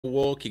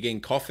walk, you're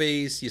getting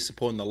coffees, you're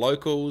supporting the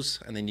locals,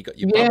 and then you got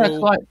your Yeah, it's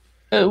bubble. like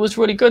it was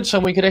really good. So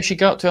we could actually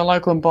go up to our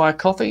local and buy a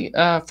coffee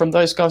from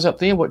those guys up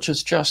there, which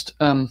is just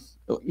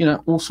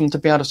awesome to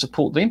be able to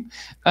support them.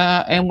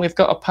 And we've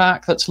got a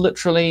park that's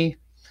literally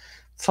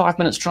 5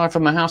 minutes drive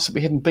from my house that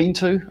we haven't been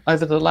to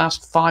over the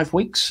last 5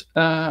 weeks.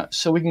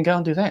 So we can go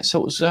and do that.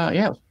 So it was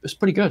yeah, it's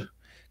pretty good.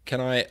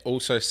 Can I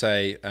also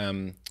say,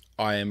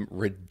 I am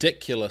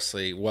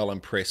ridiculously well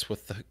impressed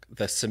with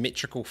the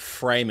symmetrical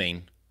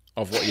framing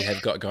of what you have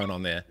got going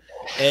on there.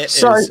 It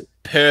So is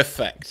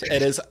perfect.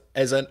 It is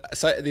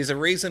so there's a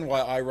reason why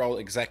I roll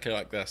exactly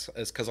like this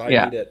is because I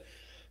yeah, need it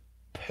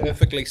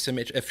perfectly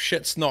symmetrical. If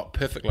shit's not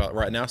perfect like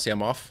right now, see,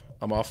 I'm off,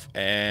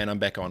 and I'm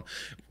back on.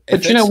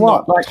 If but you know it's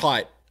what? not Like,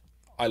 tight,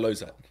 I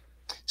lose it.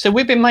 so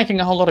we've been making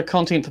a whole lot of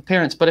content for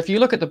parents, but if you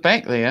look at the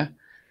back there,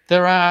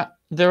 there are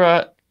there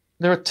are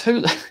there are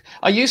two.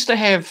 I used to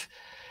have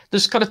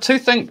there's kind of two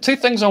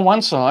things on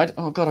one side.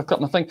 Oh God, I've got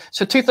my thing.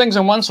 So two things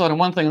on one side and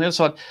one thing on the other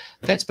side.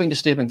 That's been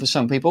disturbing for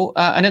some people.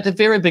 And at the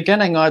very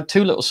beginning, I had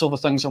two little silver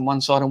things on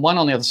one side and one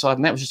on the other side,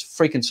 and that was just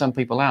freaking some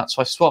people out.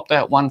 So I swapped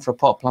out one for a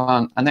pot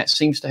plant, and that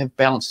seems to have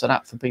balanced it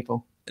up for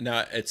people.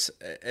 No, it's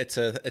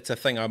a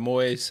thing. I'm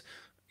always,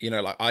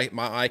 like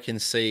my eye can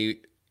see.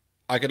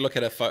 I could look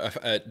at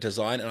a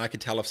design and I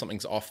could tell if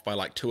something's off by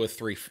like 2 or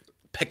 3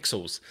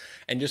 pixels,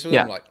 and just with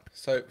them Yeah, like.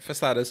 So for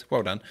starters,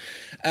 well done.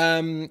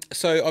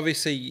 So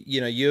obviously,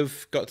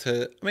 you've got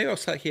to. Maybe I'll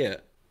start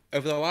here.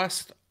 Over the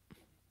last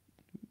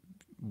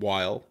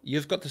while,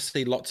 you've got to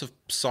see lots of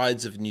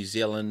sides of New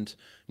Zealand,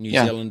 New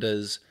yeah.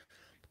 Zealanders,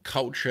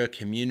 culture,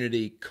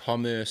 community,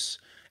 commerce,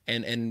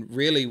 and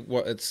really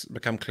what it's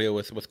become clear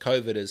with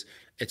COVID is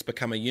it's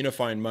become a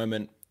unifying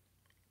moment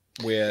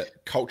where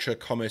culture,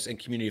 commerce, and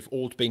community have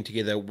all been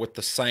together with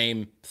the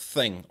same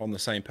thing on the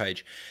same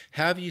page.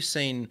 How have you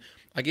seen,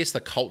 I guess,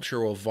 the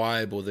culture or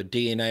vibe or the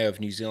DNA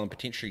of New Zealand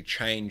potentially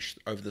change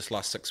over this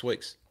last 6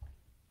 weeks?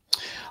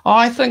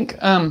 I think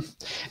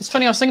it's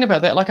funny. I was thinking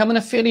about that. Like, I'm in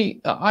a fairly.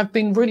 I've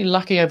been really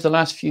lucky over the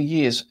last few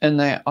years in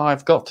that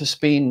I've got to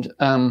spend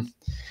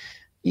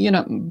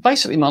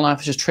basically my life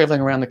is just traveling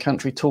around the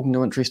country talking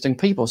to interesting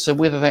people. So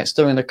whether that's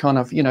doing the kind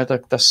of,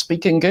 the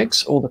speaking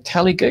gigs or the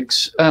tele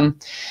gigs. And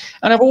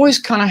I've always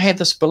kind of had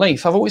this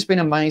belief. I've always been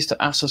amazed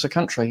at us as a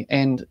country.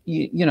 And,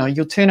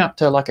 you'll turn up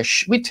to like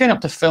we turn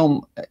up to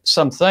film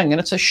something and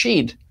it's a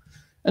shed.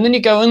 And then you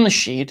go in the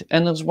shed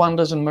and there's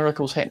wonders and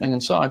miracles happening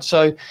inside.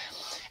 So,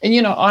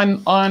 and,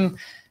 I'm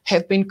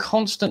have been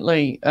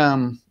constantly,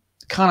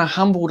 kind of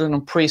humbled and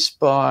impressed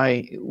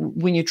by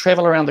when you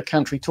travel around the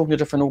country talking to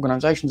different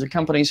organizations and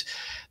companies,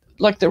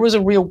 like there is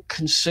a real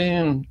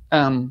concern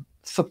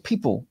for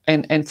people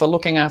and for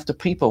looking after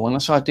people and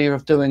this idea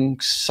of doing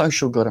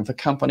social good and for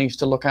companies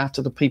to look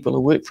after the people who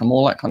work from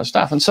all that kind of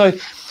stuff. And so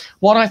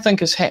what I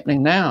think is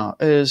happening now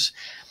is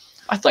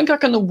I think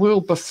like in the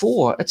world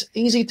before, it's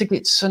easy to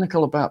get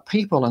cynical about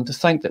people and to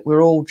think that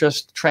we're all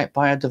just trapped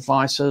by our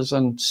devices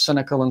and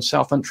cynical and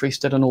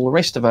self-interested and all the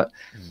rest of it.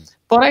 Mm.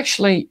 But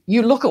actually,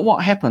 you look at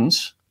what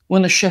happens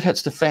when the shit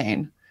hits the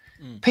fan.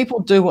 Mm. People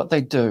do what they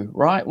do,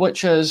 right?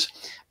 Which is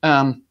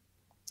um,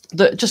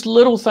 just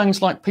little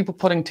things like people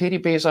putting teddy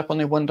bears up on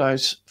their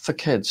windows for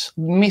kids,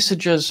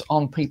 messages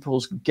on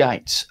people's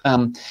gates,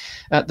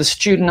 the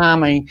student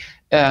army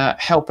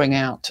helping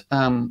out,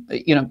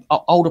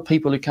 older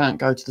people who can't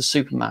go to the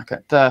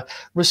supermarket, the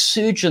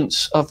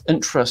resurgence of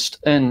interest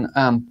in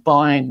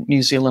buying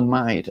New Zealand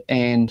made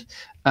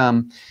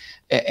um,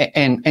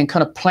 and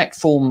kind of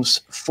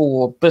platforms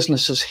for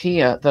businesses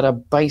here that are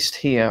based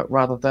here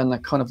rather than the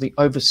kind of the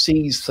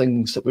overseas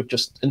things that we've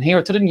just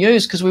inherited and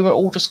used because we were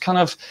all just kind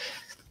of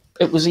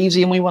it was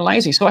easy and we were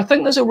lazy. So I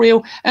think there's a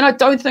real, and I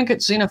don't think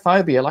it's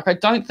xenophobia. Like I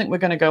don't think we're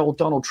going to go all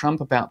Donald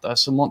Trump about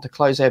this and want to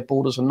close our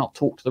borders and not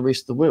talk to the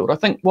rest of the world. I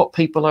think what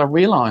people are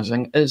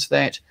realizing is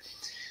that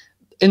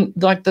in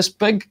like this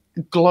big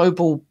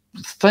global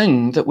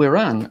thing that we're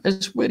in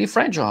is really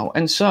fragile.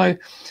 And so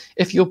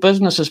if your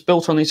business is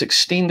built on these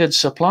extended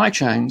supply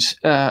chains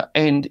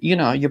and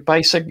you're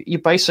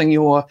basing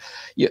your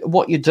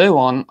what you do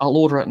on I'll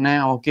order it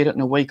now, I'll get it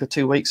in a week or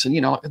 2 weeks and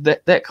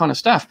that kind of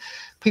stuff,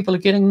 people are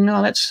getting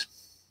no,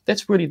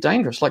 that's really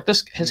dangerous. Like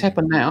this has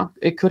happened now,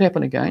 it could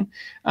happen again.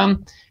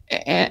 And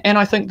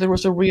I think there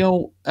was a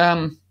real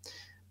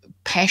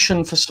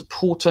passion for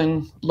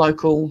supporting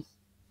local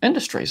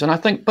industries. And I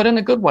think, but in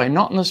a good way,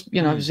 not in this,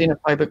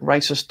 xenophobic,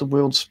 racist, the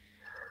world's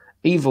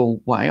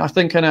evil way. I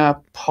think in a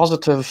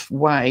positive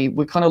way,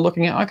 we're kind of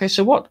looking at, okay,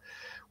 so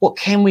what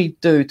can we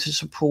do to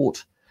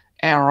support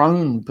our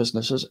own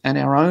businesses and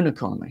our own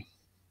economy?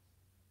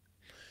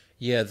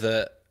 Yeah,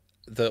 the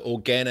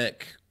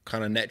organic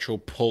kind of natural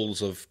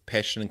pulls of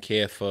passion and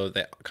care for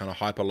that kind of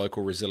hyper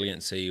local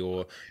resiliency,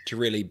 or to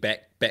really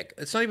back.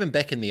 It's not even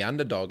back in the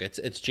underdog.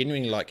 It's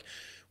genuinely like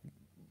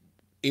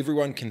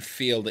everyone can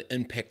feel the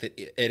impact that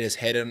it has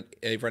had on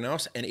everyone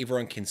else, and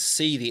everyone can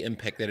see the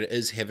impact that it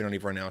is having on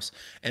everyone else.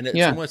 And it's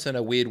Yeah. almost in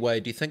a weird way.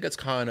 Do you think it's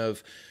kind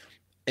of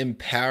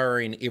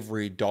empowering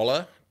every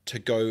dollar to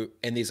go,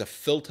 and there's a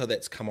filter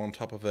that's come on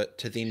top of it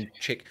to then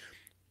check?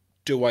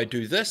 do I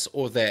do this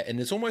or that? And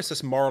there's almost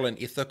this moral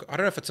and ethical, I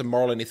don't know if it's a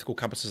moral and ethical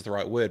compass is the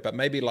right word, but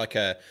maybe like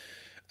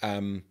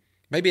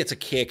maybe it's a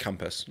care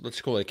compass.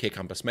 Let's call it a care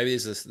compass. Maybe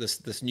there's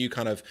this new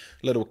kind of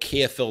little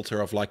care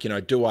filter of like,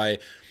 do I,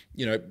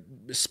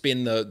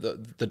 spend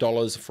the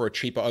dollars for a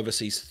cheaper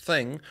overseas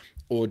thing,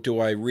 or do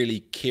I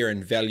really care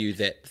and value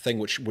that thing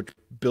which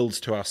builds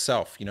to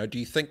ourself? Do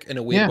you think in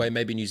a weird way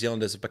maybe New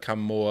Zealanders have become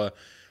more,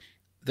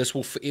 this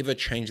will forever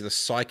change the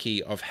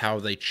psyche of how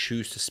they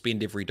choose to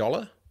spend every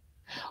dollar?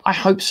 I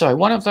hope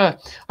so. I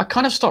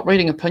kind of stopped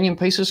reading opinion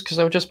pieces because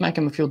they were just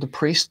making me feel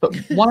depressed. But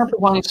one of the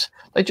ones,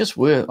 they just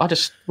were. I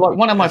just, like,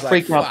 one of my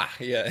freakouts.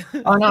 Yeah.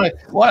 I know.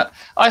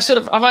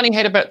 I've only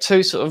had about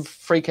 2 sort of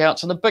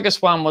freakouts, and the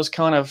biggest one was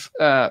kind of,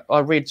 I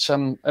read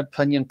some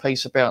opinion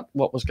piece about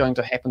what was going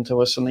to happen to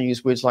us, and they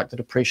used words like the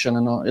depression,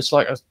 and it's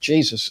like, oh,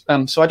 Jesus.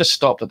 So I just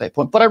stopped at that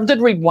point. But I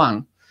did read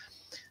one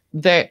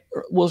that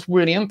was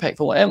really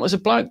impactful, and it was a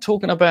bloke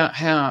talking about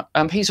how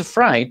he's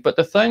afraid, but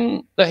the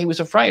thing that he was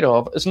afraid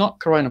of is not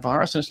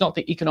coronavirus, and it's not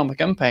the economic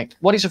impact.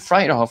 What he's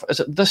afraid of is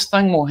that this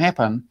thing will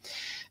happen,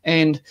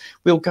 and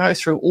we'll go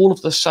through all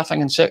of the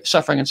suffering and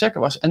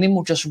sacrifice, and then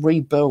we'll just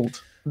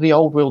rebuild the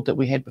old world that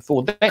we had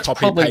before. That's copy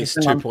probably paste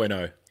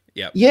 2.0.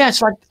 Yeah,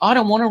 it's like, I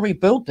don't want to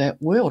rebuild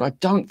that world. I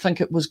don't think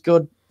it was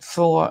good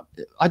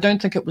I don't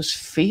think it was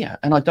fair,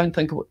 and I don't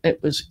think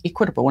it was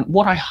equitable. And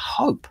what I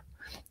hope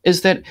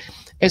is that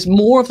as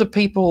more of the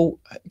people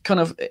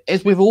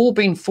as we've all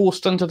been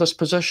forced into this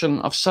position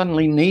of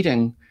suddenly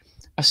needing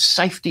a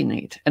safety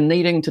net and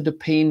needing to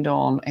depend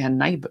on our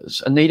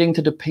neighbors and needing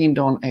to depend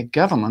on our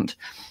government,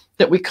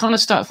 that we kind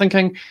of start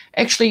thinking,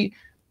 actually,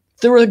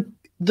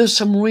 there's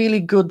some really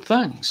good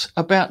things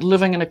about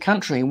living in a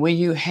country where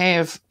you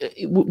have,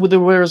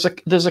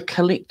 there's a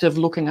collective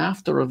looking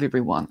after of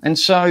everyone. And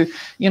so,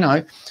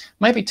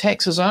 maybe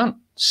taxes aren't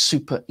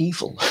super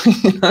evil.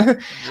 Yeah.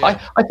 I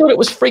thought it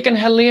was freaking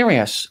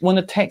hilarious when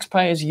the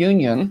taxpayers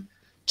union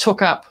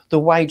took up the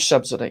wage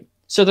subsidy.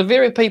 So the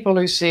very people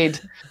who said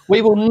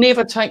we will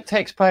never take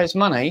taxpayers'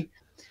 money,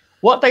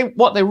 what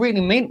they really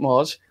meant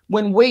was,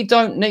 when we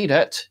don't need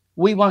it,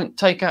 we won't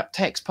take up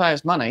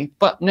taxpayers' money.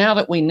 But now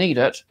that we need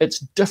it, it's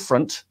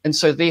different, and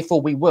so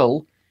therefore we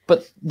will.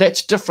 But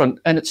that's different,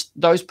 and it's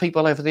those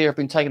people over there have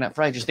been taken up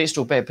for ages. They're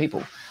still bad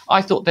people.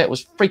 I thought that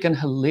was freaking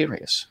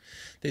hilarious.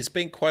 There's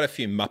been quite a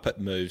few Muppet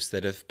moves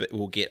that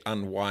will get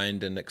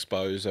unwind and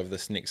exposed over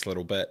this next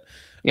little bit.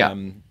 Yeah.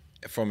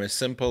 From as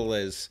simple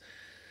as,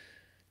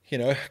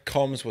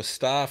 comms with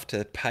staff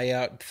to pay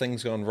out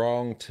things gone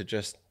wrong to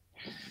just,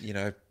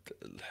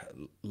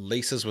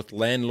 leases with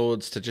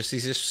landlords to just,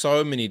 there's just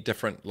so many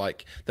different,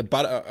 like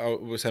I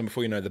was saying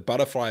before, the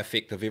butterfly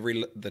effect of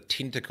the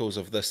tentacles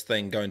of this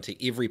thing going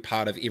to every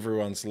part of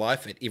everyone's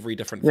life at every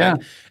different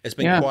thing. It's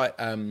been quite,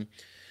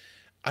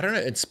 I don't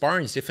know,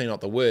 inspiring is definitely not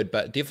the word,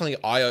 but definitely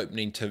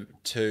eye-opening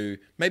to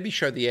maybe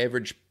show the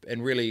average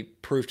and really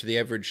prove to the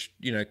average,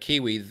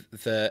 Kiwi,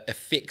 the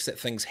effects that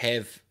things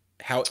have,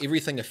 how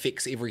everything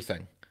affects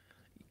everything.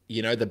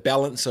 The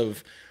balance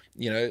of,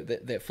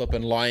 that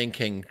flipping Lion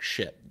King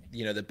shit,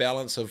 the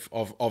balance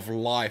of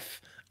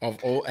life,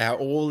 of how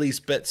all these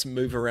bits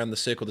move around the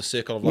circle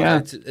of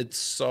life. Yeah. It's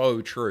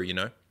so true,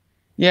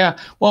 Yeah.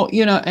 Well,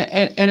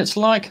 and it's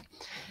like,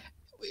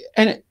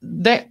 and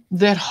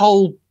that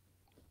whole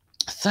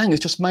thing has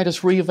just made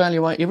us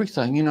reevaluate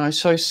everything,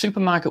 so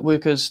supermarket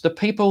workers, the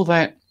people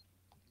that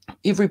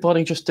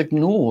everybody just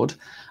ignored,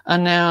 are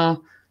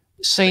now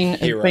seen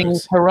as being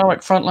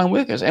heroic frontline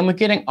workers, and we're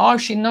getting,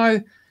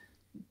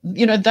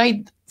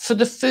 they, for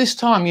the first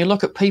time, you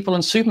look at people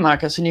in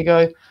supermarkets and you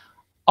go,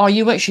 oh,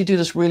 you actually do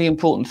this really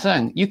important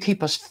thing, you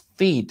keep us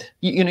fed,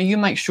 you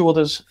make sure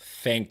there's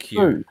thank you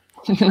food,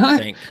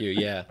 thank you.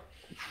 Yeah,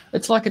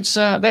 it's like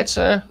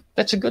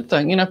that's a good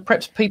thing.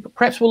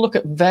 Perhaps we'll look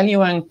at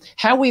valuing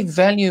how we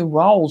value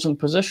roles and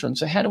positions.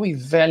 So how do we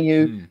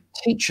value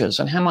teachers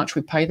and how much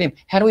we pay them?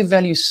 How do we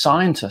value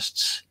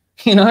scientists?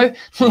 We've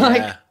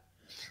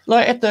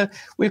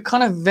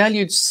kind of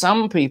valued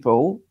some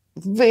people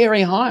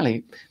very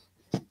highly.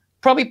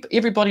 Probably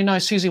everybody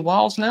knows Susie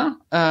Wiles now,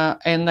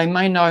 and they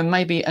may know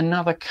maybe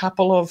another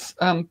couple of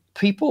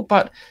people,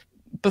 but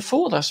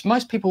before this,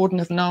 most people wouldn't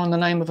have known the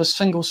name of a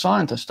single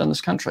scientist in this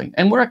country.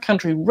 And we're a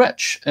country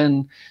rich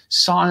in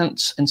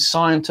science and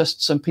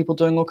scientists and people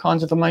doing all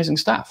kinds of amazing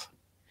stuff.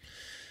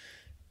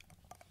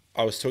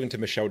 I was talking to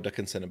Michelle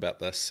Dickinson about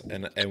this,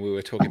 and we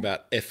were talking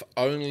about if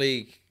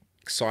only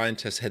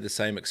scientists had the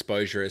same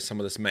exposure as some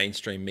of this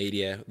mainstream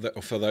media,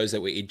 for those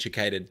that were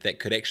educated, that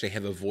could actually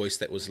have a voice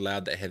that was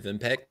loud, that have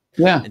impact,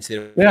 instead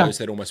of those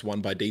that almost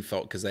won by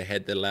default because they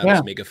had the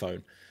loudest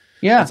megaphone.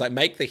 Yeah. It's like,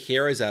 make the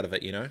heroes out of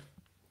it,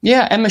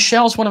 Yeah, and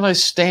Michelle's one of those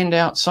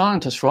standout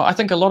scientists, right? I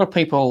think a lot of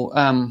people,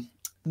 I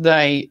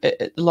think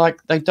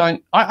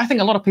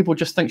a lot of people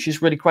just think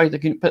she's really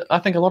crazy, but I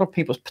think a lot of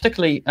people,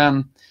 particularly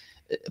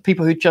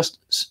people who just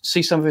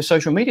see some of her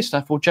social media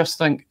stuff, will just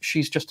think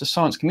she's just a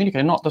science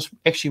communicator, not this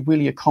actually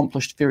really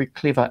accomplished, very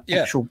clever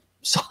actual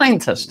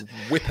scientist.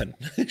 Weapon.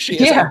 She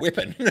is a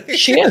weapon.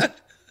 She is.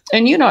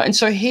 And and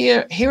so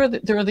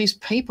there are these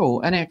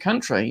people in our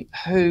country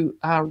who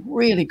are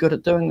really good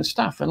at doing this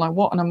stuff, and like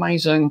what an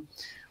amazing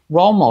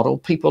role model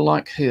people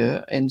like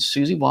her and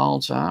Susie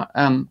Wilds are,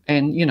 and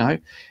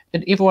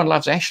and everyone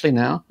loves Ashley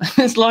now.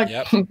 It's like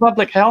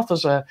public health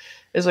is a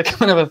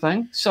kind of a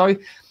thing. So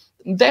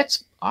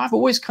I've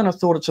always kind of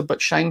thought it's a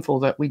bit shameful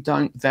that we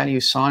don't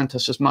value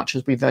scientists as much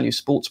as we value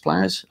sports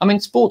players. I mean,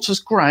 sports is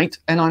great,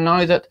 and I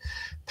know that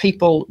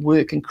people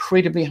work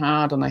incredibly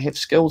hard and they have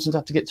skills and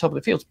stuff to get top of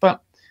the fields,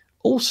 but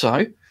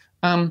also,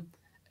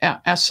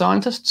 our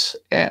scientists,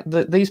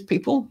 these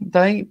people,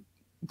 they're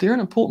an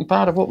important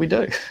part of what we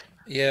do.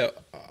 Yeah,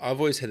 I've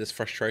always had this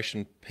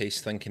frustration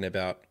piece thinking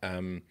about,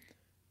 the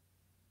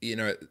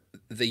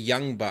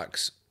young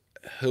bucks.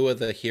 Who are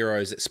the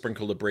heroes that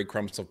sprinkle the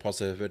breadcrumbs of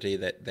positivity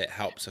that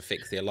helps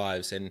affect their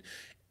lives? And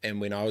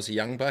when I was a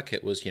young buck,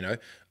 it was,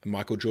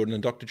 Michael Jordan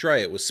and Dr.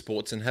 Dre. It was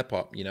sports and hip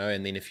hop,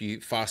 and then if you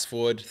fast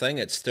forward thing,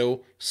 it's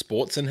still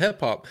sports and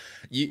hip hop.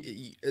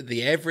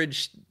 The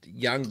average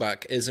young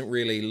buck isn't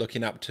really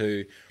looking up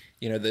to,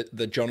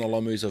 the John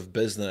Olomus of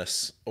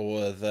business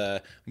or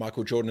the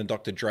Michael Jordan and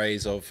Dr.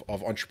 Dre's of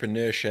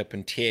entrepreneurship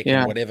and tech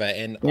and whatever.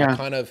 And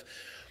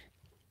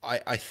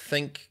I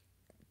think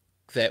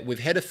that we've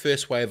had a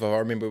first wave of, I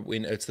remember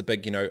when it's the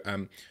big,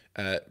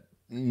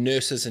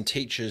 nurses and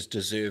teachers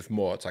deserve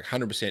more. It's like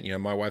 100%,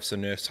 my wife's a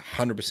nurse,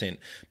 100%.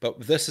 But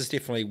this has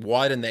definitely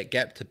widened that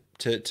gap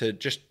to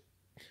just,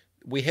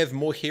 we have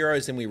more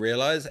heroes than we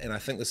realize. And I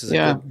think this is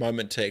a good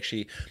moment to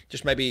actually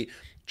just maybe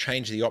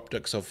change the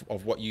optics of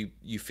what you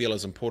feel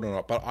is important or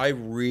not. But I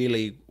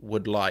really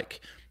would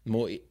like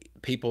more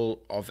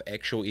people of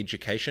actual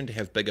education to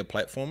have bigger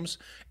platforms,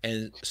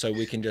 and so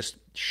we can just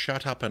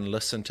shut up and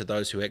listen to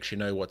those who actually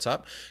know what's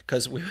up.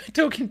 Because we were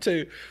talking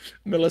to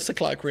Melissa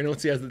Clark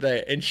Reynolds the other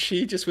day, and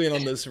she just went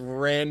on this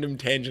random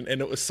tangent, and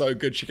it was so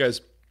good. She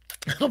goes,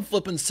 I'm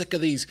flipping sick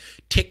of these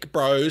tech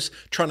bros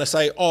trying to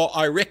say, oh,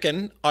 I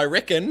reckon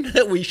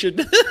that we should.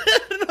 And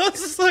I was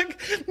just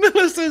like,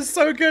 Melissa is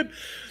so good.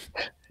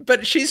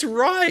 But she's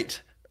right.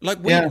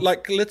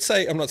 Like let's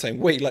say, I'm not saying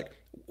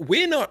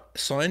we're not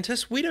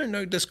scientists. We don't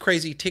know this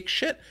crazy tech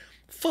shit.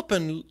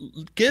 Flippin'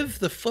 give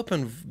the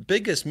flippin'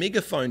 biggest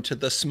megaphone to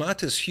the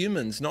smartest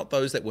humans, not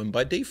those that win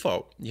by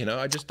default.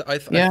 I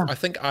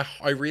think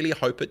I really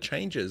hope it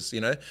changes,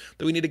 that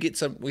we need to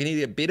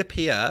get better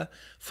PR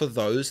for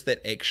those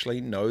that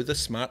actually know the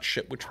smart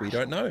shit, which we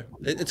don't know.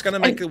 It's going to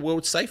make the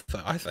world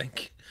safer, I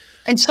think.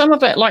 And some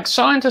of it, like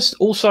scientists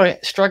also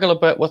struggle a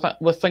bit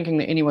with thinking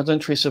that anyone's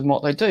interested in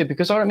what they do.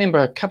 Because I remember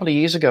a couple of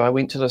years ago, I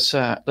went to this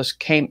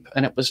camp,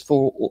 and it was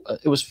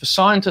for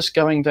scientists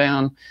going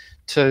down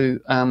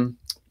to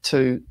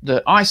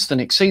the ice the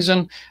next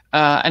season,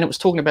 and it was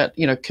talking about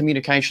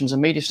communications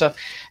and media stuff.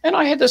 And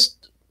I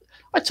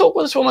talked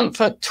with this woman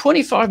for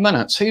 25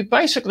 minutes who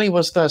basically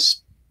was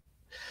this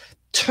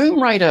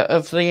Tomb Raider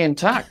of the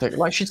Antarctic.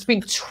 Like, she'd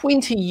spent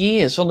 20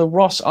 years on the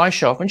Ross Ice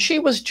Shelf, and she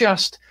was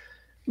just,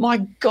 my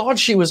God,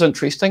 she was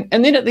interesting.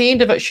 And then at the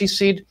end of it, she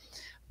said,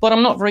 but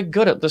I'm not very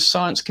good at the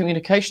science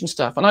communication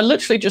stuff. And I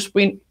literally just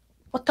went,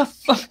 what the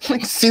fuck?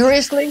 Like,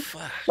 seriously?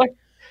 Like,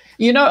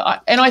 and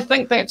I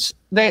think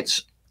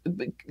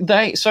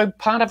so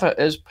part of it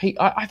is,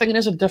 I think it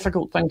is a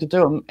difficult thing to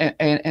do,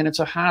 and it's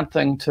a hard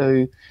thing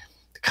to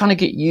kind of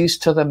get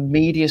used to the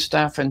media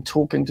stuff and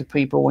talking to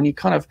people,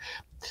 and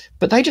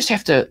but they just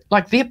have to,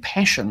 like, their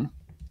passion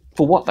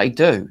for what they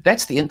do,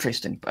 that's the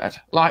interesting bit.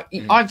 Like,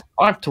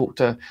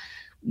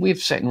 we've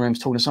sat in rooms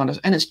talking to scientists,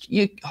 and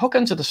you hook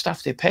into the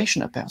stuff they're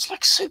passionate about. It's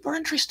like super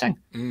interesting.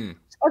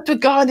 Like the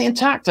guy in the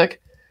Antarctic,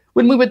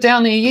 when we were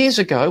down there years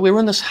ago, we were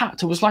in this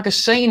hut. It was like a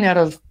scene out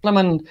of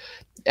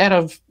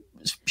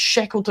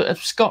Shackleton,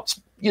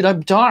 Scott's,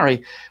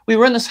 diary. We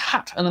were in this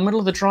hut in the middle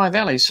of the dry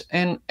valleys,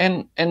 and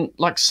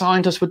like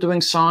scientists were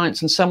doing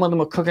science, and some of them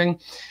were cooking.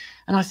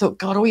 And I thought,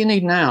 God, all you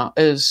need now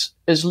is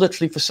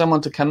literally for someone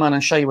to come in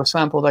and show you a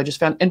sample they just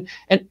found. And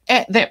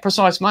at that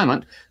precise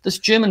moment, this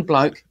German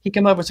bloke, he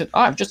came over and said,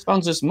 I've just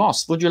found this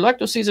moss. Would you like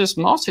to see this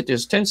moss? It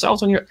is 10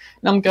 cells on your...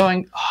 And I'm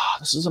going, oh,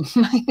 this is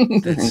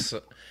amazing.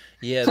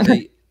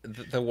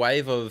 The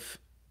wave of,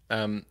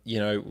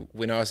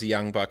 when I was a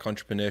young buck,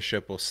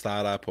 entrepreneurship or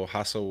startup or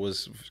hustle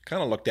was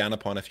kind of looked down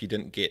upon if you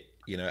didn't get,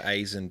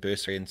 A's in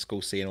bursary and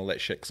school C and all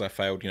that shit, because I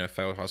failed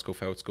high school,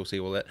 failed school C,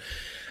 all that.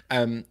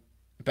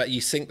 But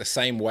you think the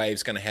same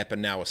wave's going to happen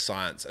now with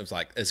science. It was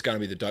like, it's going to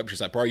be the dope.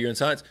 She's like, bro, you're in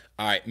science?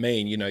 All right,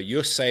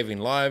 you're saving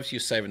lives. You're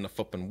saving the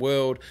flipping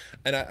world.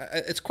 And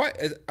I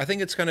think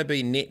it's going to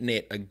be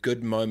net a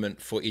good moment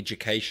for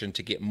education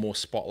to get more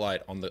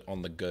spotlight on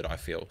the good, I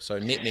feel. So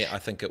net, I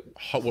think it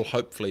will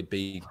hopefully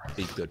be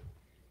good.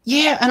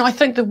 Yeah, and I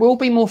think there will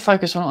be more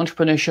focus on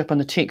entrepreneurship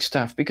and the tech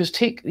stuff, because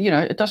tech,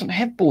 it doesn't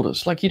have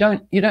borders. Like, you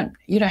don't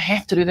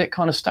have to do that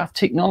kind of stuff,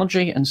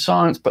 technology and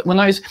science. But when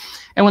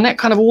that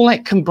kind of all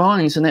that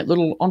combines in that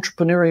little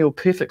entrepreneurial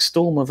perfect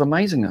storm of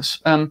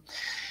amazingness,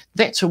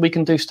 that's where we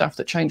can do stuff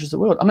that changes the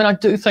world. I mean, I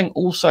do think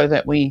also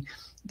that we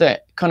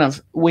that kind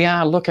of we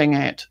are looking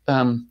at.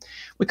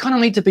 We kind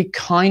of need to be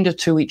kinder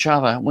to each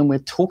other when we're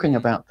talking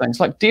about things.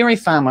 Like dairy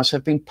farmers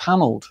have been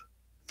pummeled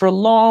for a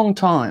long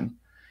time.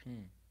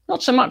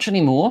 Not so much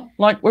anymore.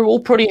 Like we're all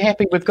pretty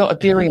happy we've got a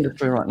dairy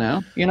industry right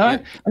now, you know.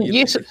 And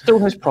yes, it still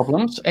has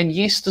problems, and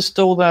yes, there's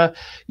still the,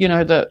 you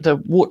know,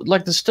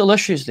 like there's still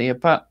issues there.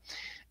 But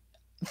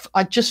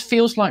it just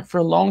feels like for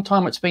a long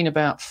time it's been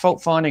about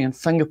fault finding and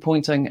finger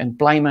pointing and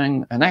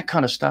blaming and that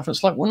kind of stuff.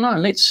 It's like, well, no,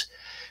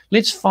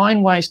 let's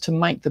find ways to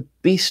make the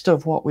best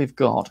of what we've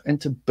got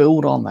and to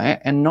build on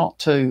that, and not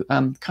to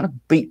kind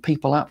of beat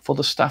people up for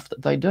the stuff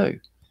that they do.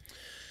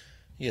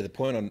 Yeah, the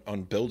point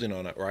on building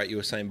on it, right? You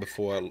were saying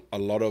before a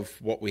lot of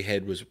what we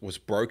had was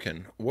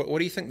broken. What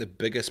do you think the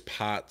biggest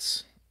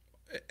parts,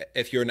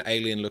 if you're an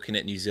alien looking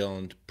at New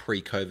Zealand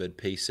pre-COVID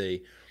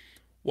PC,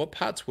 what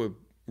parts were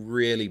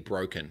really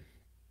broken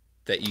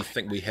that you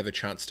think we have a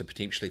chance to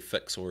potentially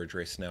fix or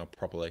address now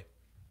properly?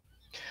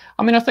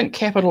 I mean, I think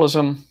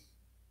capitalism.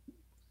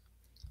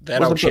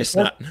 That old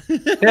chestnut.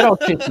 That old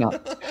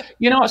chestnut.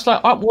 You know, it's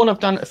like all I've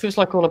done. It feels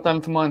like all I've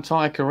done for my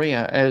entire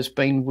career has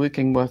been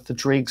working with the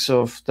dregs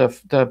of the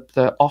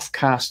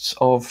offcasts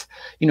of,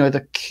 you know,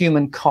 the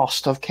human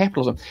cost of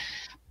capitalism.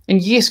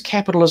 And yes,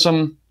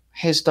 capitalism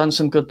has done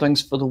some good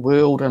things for the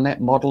world and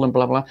that model and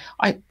blah blah.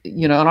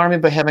 You know, and I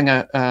remember having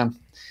a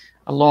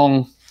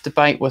long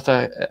debate with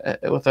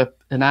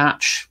an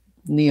arch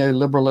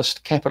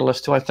neoliberalist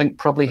capitalist who I think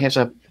probably has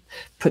a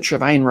picture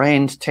of Ayn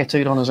Rand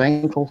tattooed on his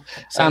ankle.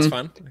 Sounds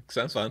fun.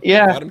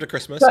 Yeah. Invite him to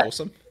Christmas.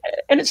 Awesome.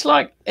 And it's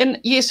like, and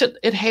yes,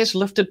 it has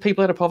lifted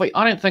people out of poverty.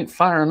 I don't think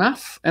far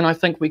enough. And I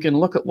think we can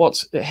look at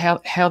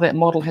how that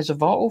model has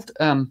evolved.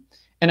 And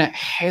it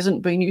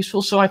hasn't been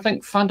useful. So I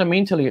think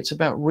fundamentally it's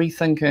about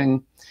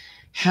rethinking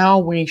how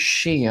we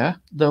share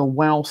the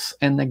wealth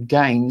and the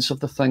gains of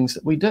the things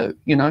that we do.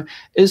 You know,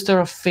 is there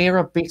a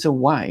fairer, better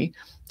way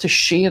to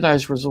share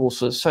those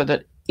resources so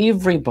that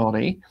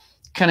everybody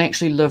can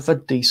actually live a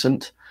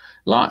decent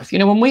life? You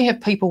know, when we have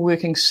people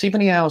working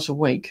 70 hours a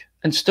week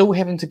and still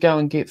having to go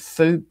and get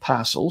food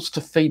parcels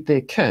to feed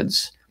their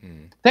kids,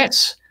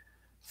 that's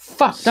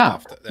fucked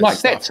up.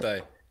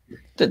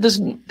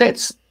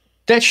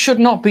 That should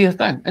not be a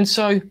thing. And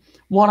so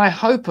what I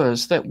hope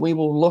is that we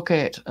will look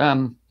at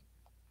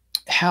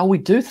how we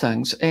do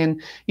things, and,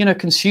 you know,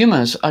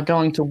 consumers are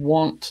going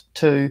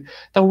to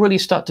they'll really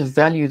start to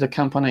value the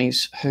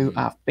companies who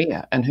are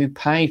fair and who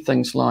pay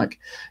things like,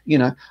 you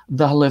know,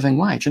 the living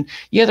wage. And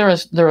yeah, there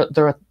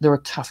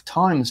are tough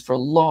times for a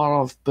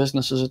lot of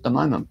businesses at the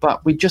moment,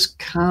 but we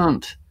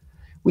can't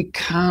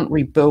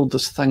rebuild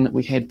this thing that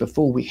we had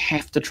before. We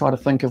have to try to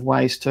think of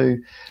ways to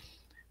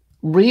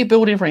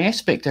rebuild every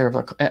aspect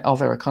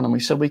of our economy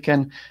so we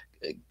can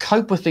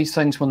cope with these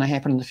things when they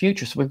happen in the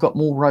future. So we've got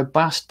more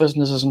robust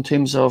businesses in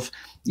terms of,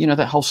 you know,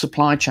 that whole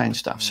supply chain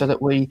stuff, so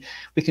that we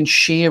can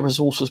share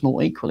resources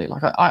more equally.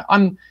 Like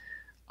I'm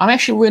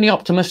actually really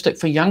optimistic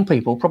for young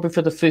people, probably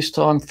for the first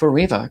time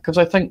forever, because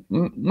I think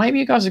maybe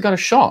you guys have got a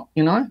shot.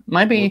 You know,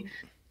 maybe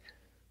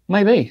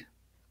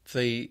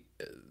the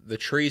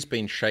tree's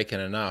been shaken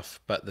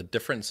enough, but the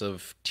difference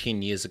of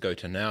 10 years ago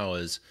to now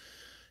is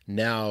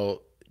now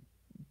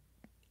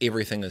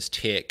everything is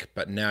tech,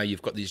 but now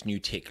you've got these new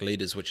tech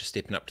leaders which are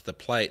stepping up to the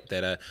plate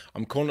that are,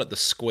 I'm calling it the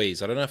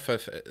squeeze. I don't know if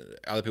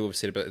other people have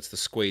said it, but it's the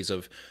squeeze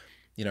of,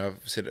 you know,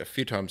 I've said it a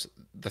few times,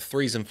 the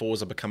 3s and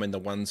 4s are becoming the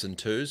 1s and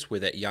 2s,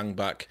 where that young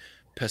buck,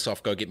 piss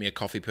off, go get me a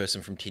coffee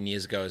person from 10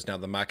 years ago is now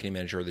the marketing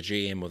manager or the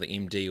GM or the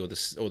MD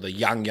or the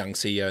young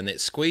CEO. And that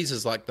squeeze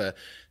is like the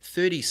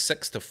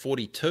 36 to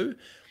 42,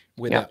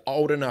 where they're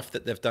old enough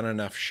that they've done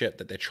enough shit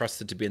that they're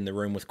trusted to be in the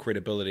room with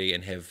credibility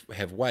and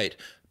have weight,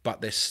 but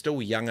they're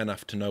still young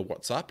enough to know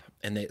what's up.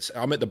 And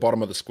I'm at the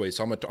bottom of the squeeze.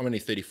 So I'm only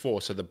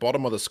 34. So the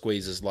bottom of the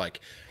squeeze is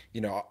like,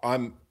 you know,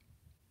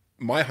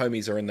 my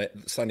homies are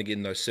starting to get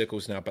in those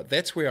circles now. But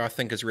that's where I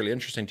think is really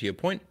interesting, to your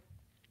point,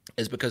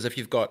 is because if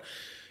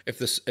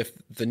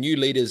the new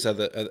leaders are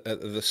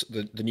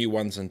the new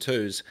 1s and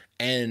 2s,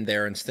 and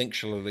they're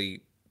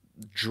instinctually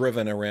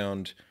driven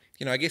around,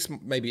 you know, I guess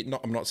maybe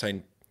not, I'm not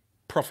saying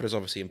profit is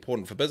obviously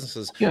important for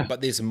businesses,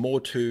 but there's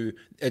more to,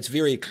 it's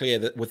very clear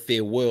that with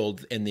their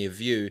world and their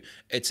view,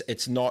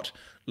 it's not,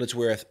 let's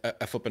wear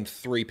a flipping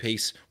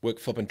 3-piece, work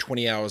flipping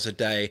 20 hours a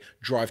day,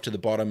 drive to the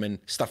bottom and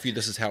stuff you,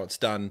 this is how it's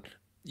done,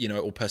 you know,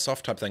 or piss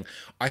off type thing.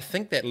 I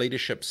think that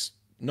leadership's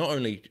not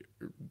only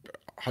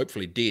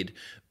hopefully dead,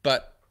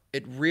 but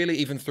it really,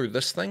 even through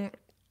this thing,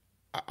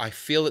 I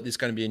feel that there's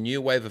going to be a new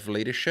wave of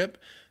leadership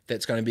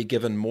that's going to be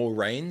given more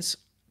reins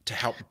to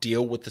help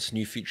deal with this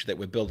new future that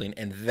we're building.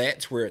 And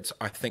that's where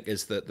I think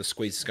is the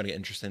squeeze is going to get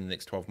interesting in the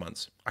next 12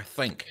 months. I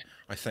think.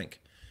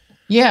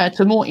 Yeah, it's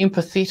a more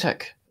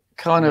empathetic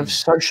kind of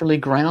socially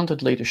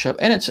grounded leadership.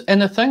 And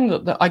the thing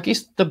that I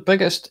guess the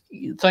biggest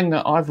thing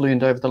that I've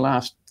learned over the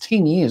last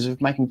 10 years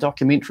of making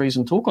documentaries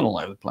and talking all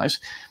over the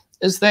place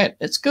is that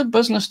it's good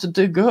business to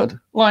do good.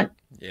 Like,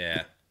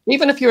 yeah,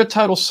 even if you're a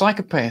total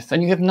psychopath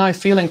and you have no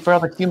feeling for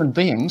other human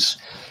beings,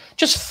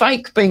 just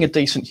fake being a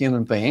decent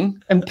human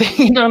being and being,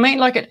 you know what I mean?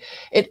 Like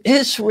it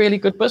is really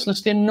good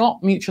business. They're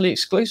not mutually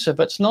exclusive.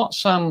 It's not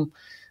some,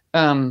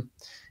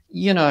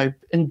 you know,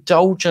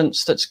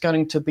 indulgence that's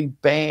going to be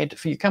bad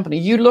for your company.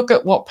 You look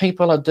at what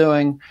people are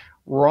doing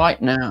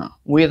right now,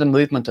 where the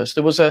movement is.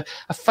 There was a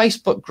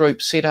Facebook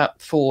group set up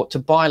to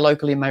buy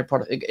locally made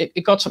product.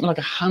 It got something like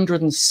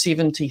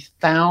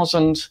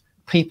 170,000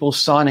 people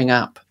signing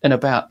up in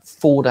about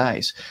 4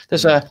 days.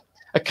 There's a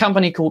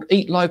company called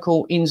Eat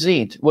Local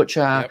NZ, which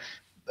are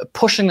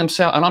pushing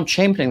themselves, and I'm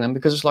championing them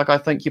because it's like, I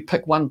think you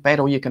pick one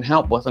battle you can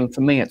help with, and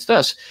for me it's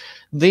this.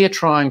 They're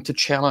trying to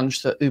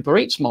challenge the Uber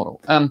Eats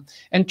model,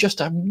 and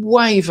just a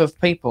wave of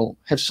people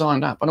have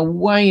signed up, and a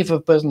wave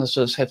of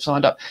businesses have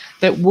signed up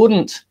that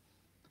wouldn't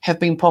have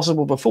been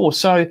possible before.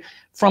 So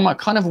from a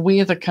kind of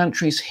where the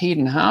country's head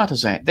and heart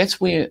is at,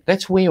 that's where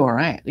we're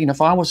at. You know,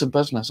 if I was a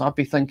business, I'd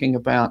be thinking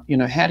about, you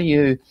know, how do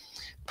you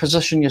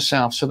position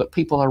yourself so that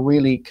people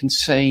can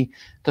see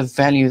the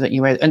value that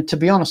you add. And to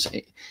be honest,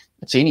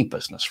 it's any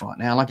business right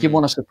now. Like you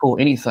want to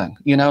support anything,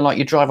 you know, like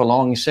you drive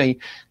along, you see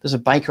there's a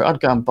baker, I'd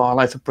go and buy a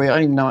loaf of bread. I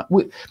don't even know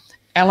it.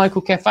 Our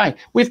local cafe,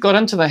 we've got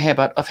into the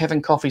habit of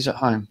having coffees at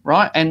home,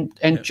 right? And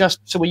just,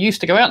 so we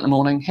used to go out in the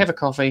morning, have a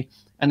coffee,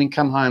 and then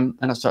come home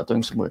and I start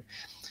doing some work.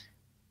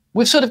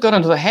 We've sort of got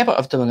into the habit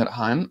of doing it at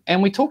home,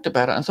 and we talked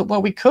about it and thought,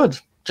 well, we could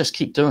just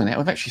keep doing that.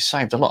 We've actually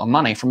saved a lot of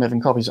money from having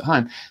coffees at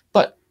home.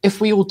 But if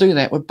we all do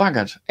that, we're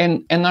buggered.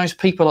 And those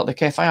people at the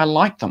cafe, I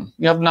like them.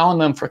 You know, I've known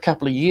them for a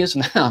couple of years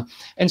now.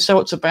 And so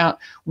it's about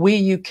where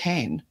you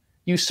can,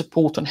 you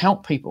support and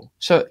help people.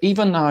 So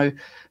even though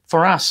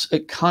for us,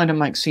 it kind of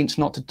makes sense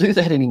not to do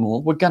that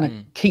anymore, we're going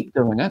to keep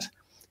doing it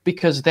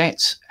because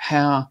that's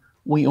how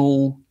we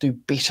all do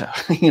better.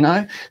 You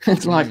know,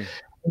 it's like,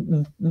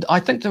 I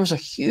think there is a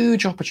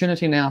huge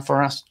opportunity now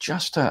for us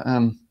just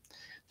to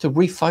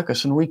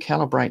refocus and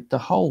recalibrate the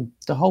whole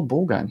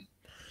ball game.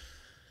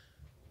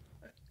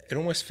 It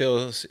almost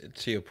feels,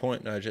 to your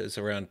point, Noja, is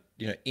around,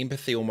 you know,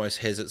 empathy almost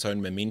has its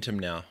own momentum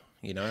now.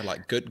 You know,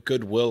 like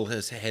goodwill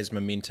has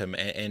momentum,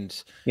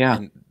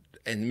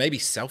 and maybe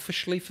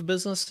selfishly for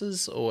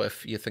businesses, or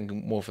if you're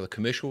thinking more for the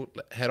commercial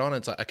head on,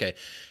 it's like, okay,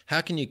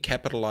 how can you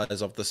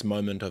capitalize off this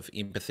moment of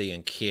empathy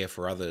and care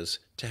for others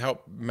to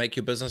help make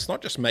your business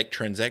not just make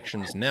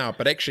transactions now,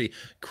 but actually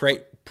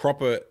create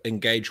proper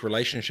engaged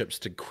relationships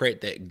to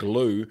create that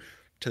glue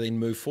to then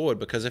move forward?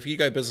 Because if you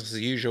go business as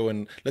usual,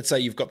 and let's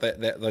say you've got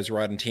those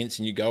right intents,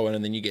 and you go in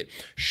and then you get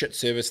shit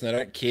service and they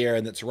don't care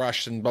and it's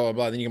rushed and blah blah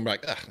blah, then you can be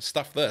like, ugh,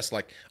 stuff this.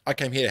 Like, I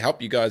came here to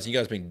help you guys, and you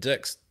guys being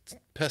dicks.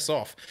 Piss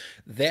off.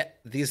 That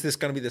there's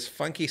going to be this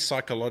funky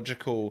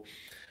psychological,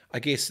 I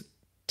guess,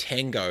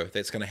 tango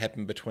that's going to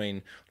happen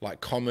between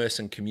like commerce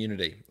and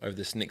community over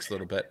this next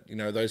little bit. You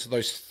know,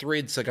 those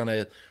threads are going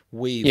to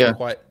weave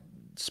quite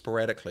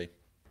sporadically.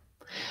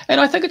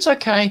 And I think it's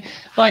okay.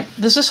 Like,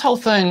 there's this whole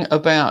thing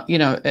about, you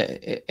know,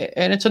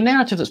 and it's a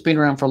narrative that's been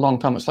around for a long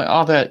time. It's like,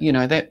 oh, that, you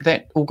know,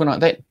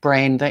 that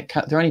brand,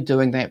 they're only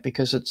doing that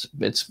because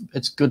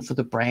it's good for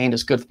the brand,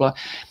 it's good for blah.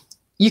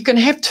 You can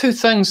have two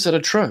things that are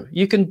true.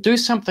 You can do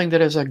something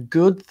that is a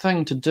good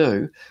thing to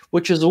do,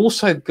 which is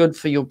also good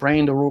for your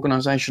brand or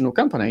organization or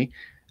company,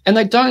 and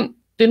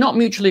they're not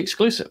mutually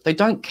exclusive. They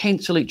don't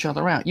cancel each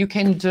other out. You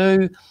can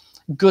do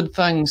good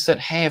things that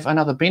have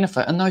another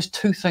benefit, and those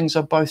two things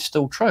are both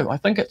still true. I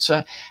think it's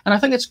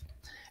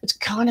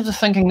kind of the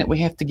thinking that we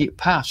have to get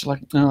past.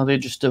 Like, no, they're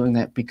just doing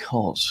that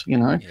because, you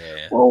know.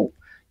 Yeah. Well,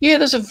 yeah,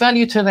 there's a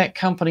value to that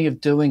company of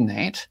doing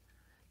that.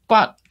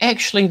 But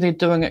actually, they're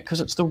doing it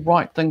because it's the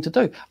right thing to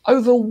do.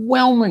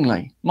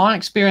 Overwhelmingly, my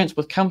experience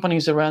with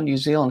companies around New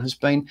Zealand has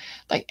been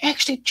they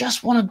actually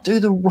just want to do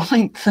the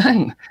right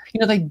thing. You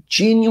know, they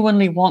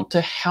genuinely want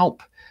to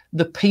help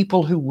the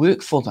people who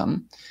work for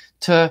them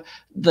to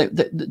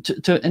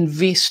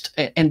invest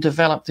and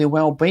develop their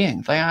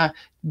well-being. They are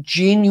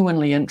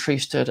genuinely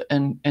interested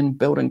in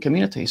building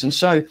communities. And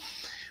so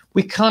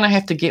we kind of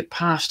have to get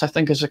past, I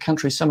think, as a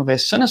country, some of our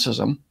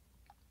cynicism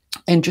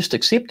and just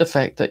accept the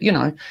fact that, you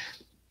know,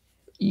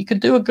 you can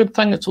do a good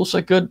thing that's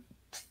also good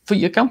for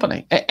your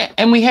company.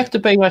 And we have to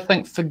be, I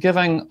think,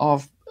 forgiving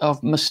of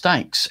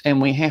mistakes.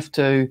 And we have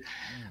to,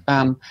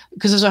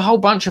 because there's a whole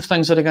bunch of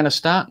things that are going to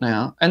start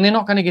now, and they're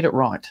not going to get it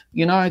right.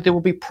 You know, there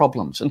will be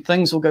problems and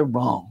things will go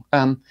wrong.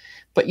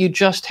 But you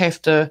just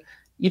have to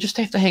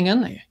hang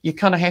in there. You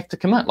kind of have to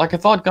commit. Like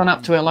if I'd gone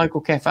up to our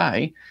local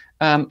cafe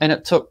and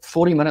it took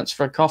 40 minutes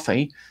for a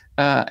coffee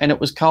and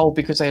it was cold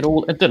because it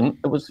didn't.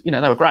 It was, you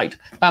know, they were great.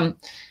 But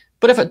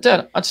if it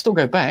did, I'd still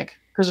go back.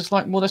 Because it's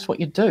like, well, that's what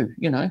you do,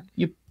 you know.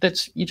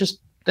 That's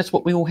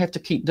what we all have to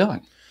keep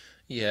doing.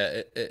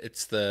 Yeah,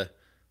 it's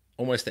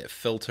almost that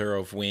filter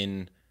of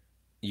when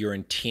your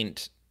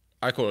intent,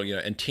 I call it, you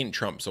know, intent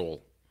trumps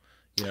all.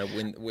 You know,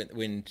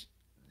 when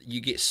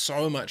you get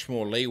so much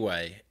more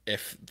leeway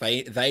if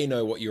they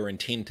know what your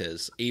intent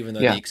is, even though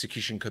the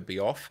execution could be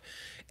off.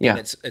 And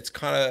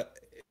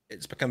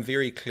it's become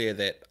very clear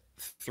that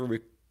through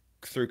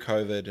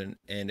COVID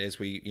and as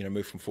we, you know,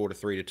 move from 4 to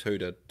 3 to 2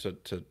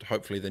 to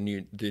hopefully the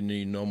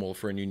new normal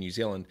for a new New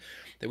Zealand,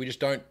 that we just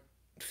don't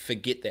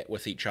forget that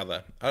with each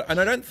other. And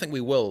I don't think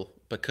we will,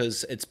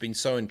 because it's been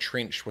so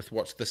entrenched with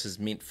what this has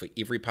meant for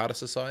every part of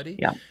society,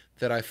 Yeah.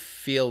 that I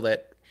feel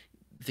that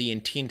the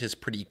intent is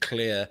pretty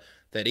clear,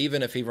 that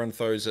even if everyone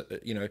throws,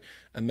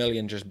 a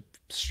million just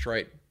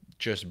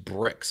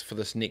bricks for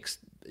this next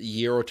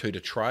year or two to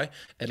try,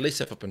 at least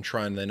if I've been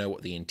trying, they know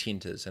what the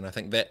intent is. And I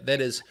think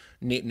that is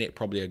net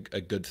probably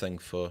a good thing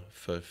for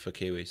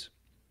Kiwis.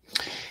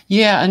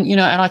 Yeah, and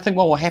and I think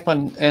what will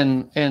happen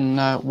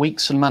in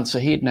weeks and months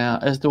ahead now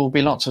is there will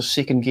be lots of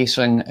second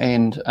guessing,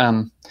 and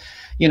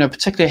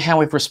particularly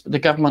how the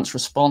government's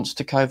response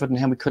to COVID and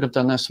how we could have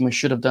done this and we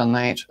should have done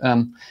that.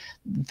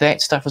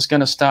 That stuff is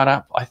going to start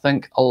up, I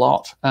think, a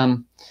lot.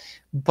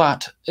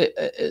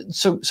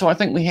 So I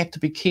think we have to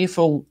be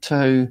careful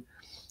to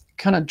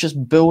kind of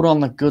just build on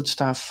the good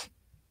stuff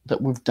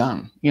that we've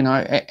done,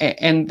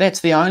 and that's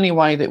the only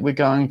way that we're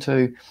going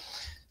to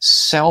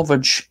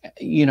salvage,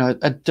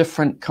 a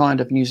different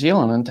kind of New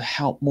Zealand and to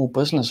help more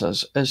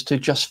businesses, is to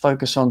just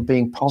focus on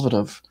being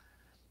positive.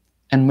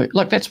 And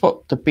that's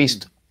what the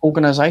best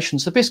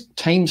organizations, the best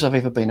teams I've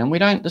ever been in.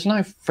 There's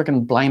no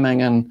freaking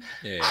blaming and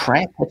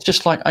crap. It's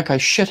just like, okay,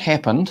 shit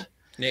happened.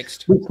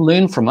 Next. Let's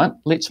learn from it.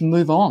 Let's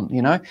move on,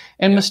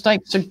 and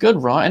mistakes are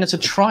good, right? And it's a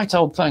trite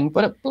old thing,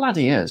 but it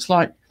bloody is.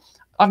 Like,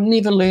 I've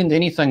never learned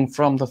anything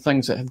from the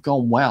things that have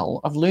gone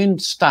well. I've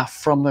learned stuff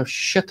from the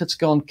shit that's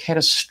gone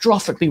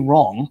catastrophically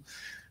wrong,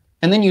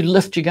 and then you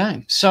lift your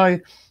game. So,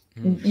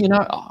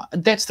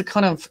 that's the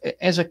kind of,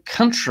 as a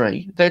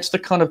country, that's the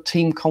kind of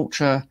team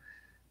culture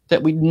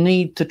that we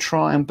need to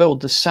try and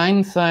build. The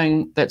same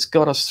thing that's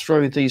got us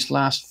through these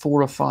last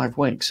 4 or 5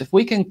 weeks. If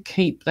we can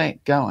keep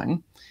that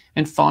going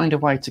and find a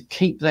way to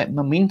keep that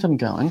momentum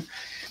going,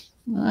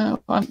 we're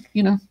going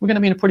to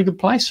be in a pretty good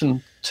place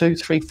in 2,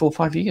 3, 4,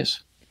 5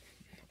 years.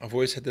 I've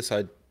always had this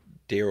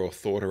idea or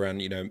thought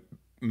around,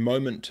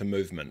 moment to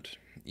movement,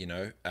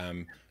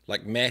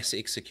 like mass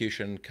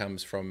execution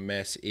comes from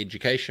mass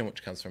education,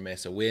 which comes from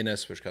mass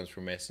awareness, which comes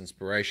from mass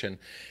inspiration.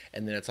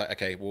 And then it's like,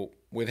 okay, well,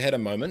 we've had a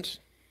moment.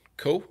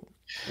 Cool.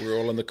 We're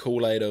all in the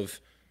Kool-Aid of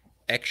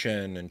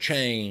action and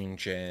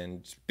change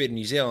and better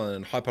New Zealand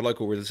and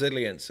hyperlocal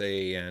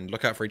resiliency and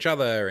look out for each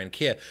other and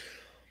care.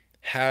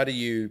 How do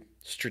you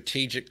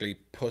strategically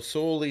put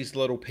all these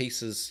little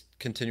pieces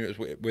continuous,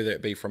 whether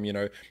it be from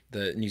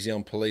the New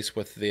Zealand Police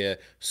with their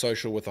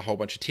social with a whole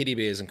bunch of teddy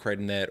bears and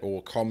creating that,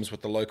 or comms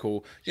with the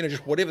local,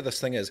 just whatever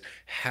this thing is,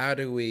 how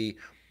do we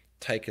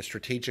take a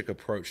strategic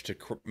approach to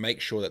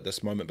make sure that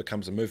this moment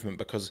becomes a movement?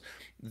 Because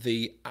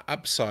the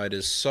upside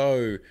is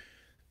so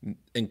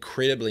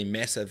incredibly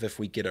massive if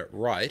we get it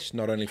right,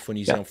 not only for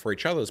New Zealand, for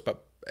each other's,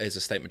 but as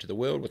a statement to the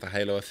world, with the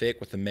halo effect,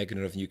 with the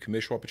magnet of new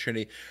commercial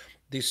opportunity.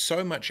 There's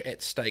so much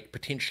at stake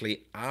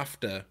potentially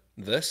after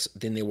this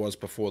than there was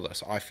before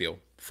this, I feel,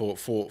 for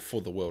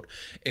the world.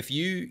 If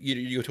you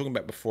were talking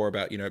about before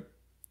about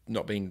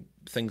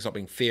things not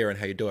being fair and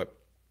how you do it,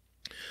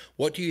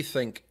 what do you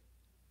think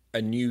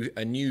a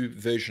new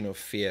version of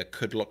fair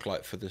could look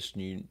like for this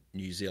new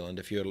New Zealand?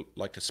 If you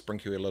like to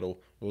sprinkle a little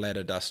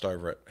ladder dust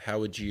over it,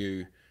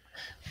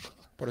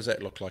 what does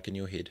that look like in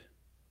your head?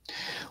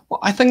 Well,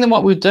 I think that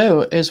what we'd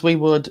do is we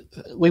would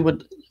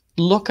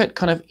look at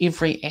kind of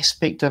every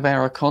aspect of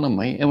our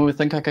economy, and we would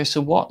think, okay,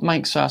 so what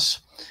makes us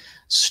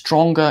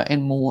stronger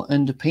and more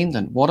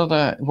independent?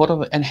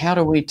 And how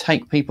do we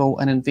take people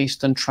and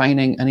invest in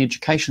training and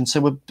education?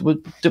 So we're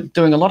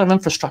doing a lot of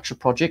infrastructure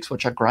projects,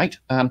 which are great,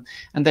 and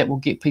that will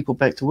get people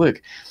back to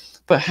work.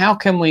 But how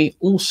can we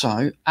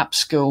also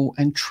upskill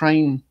and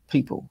train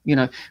people?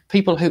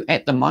 People who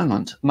at the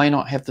moment may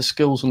not have the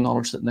skills and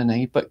knowledge that they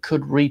need, but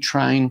could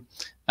retrain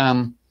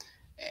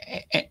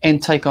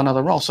and take on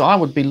other roles. So I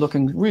would be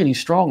looking really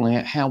strongly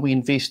at how we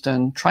invest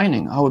in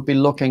training. I would be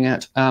looking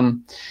at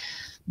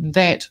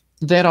that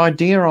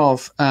idea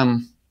of,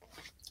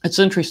 it's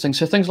interesting.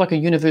 So things like a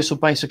universal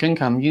basic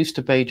income used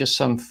to be just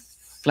some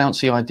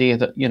flouncy idea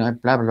that,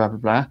 blah, blah, blah, blah,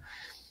 blah.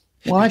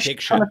 Well,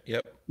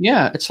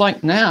 yeah, it's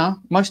like now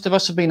most of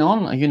us have been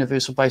on a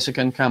universal basic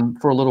income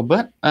for a little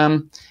bit.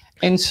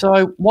 And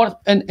so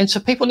so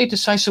people need to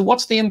say, so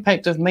what's the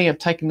impact of me of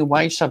taking the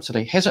wage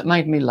subsidy? Has it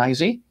made me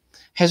lazy?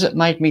 Has it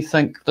made me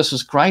think this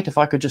is great? If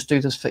I could just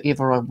do this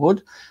forever, I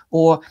would.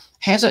 Or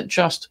has it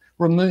just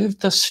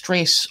removed the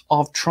stress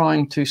of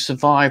trying to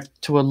survive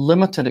to a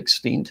limited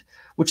extent,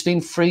 which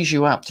then frees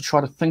you up to try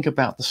to think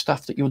about the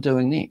stuff that you're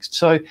doing next?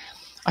 So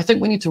I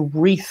think we need to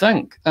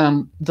rethink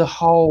the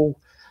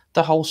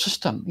whole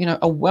system.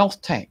 A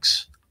wealth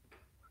tax.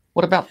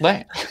 What about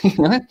that?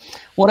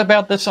 What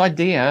about this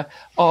idea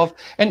of?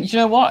 And you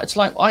know what? It's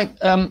like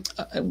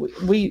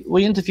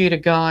we interviewed a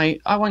guy.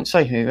 I won't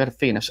say who, out of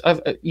fairness,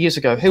 years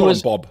ago. Who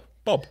was Bob?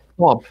 Bob,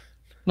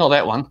 not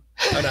that one.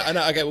 I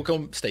know. Okay, we'll call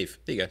him Steve.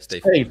 There you go,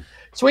 Steve.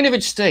 So we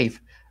interviewed Steve,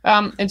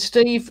 and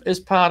Steve is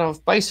part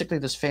of basically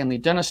this family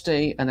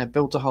dynasty, and they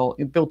built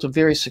a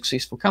very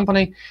successful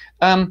company.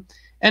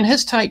 And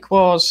his take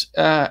was,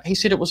 he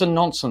said it was a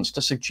nonsense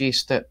to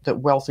suggest that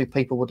wealthy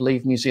people would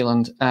leave New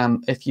Zealand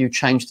if you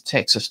changed the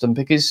tax system,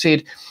 because he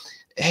said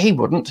he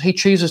wouldn't. He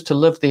chooses to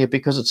live there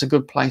because it's a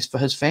good place for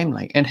his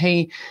family, and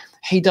he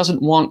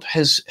doesn't want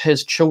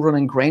his children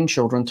and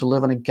grandchildren to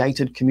live in a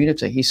gated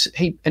community.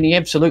 He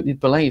absolutely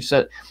believes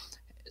that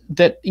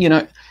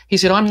he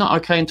said, I'm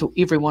not okay until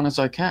everyone is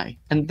okay,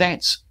 and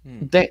that's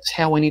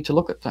how we need to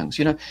look at things.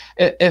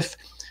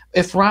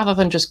 If rather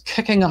than just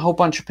kicking a whole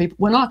bunch of people,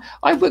 when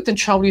I worked in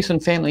child, youth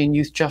and family and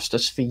youth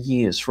justice for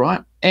years,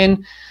 right?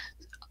 And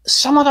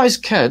some of those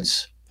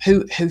kids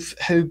who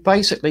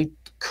basically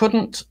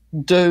couldn't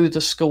do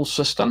the school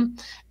system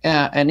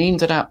and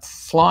ended up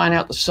flying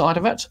out the side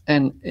of it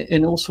and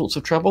in all sorts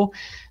of trouble.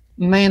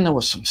 Man, there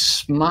were some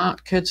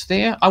smart kids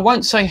there. I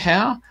won't say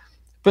how,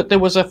 but there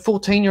was a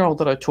 14-year-old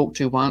that I talked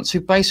to once who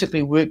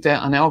basically worked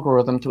out an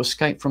algorithm to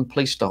escape from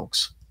police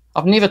dogs.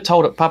 I've never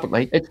told it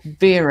publicly. It's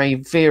very,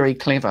 very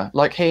clever.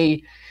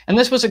 And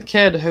this was a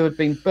kid who had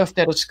been biffed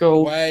out of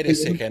school. Wait a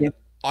second.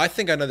 I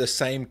think I know the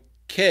same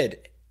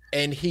kid,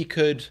 and he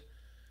could.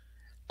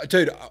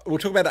 Dude, we'll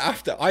talk about it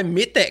after. I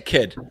met that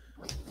kid.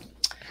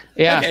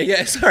 Yeah. Okay,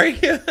 yeah, sorry.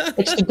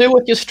 It's to do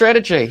with your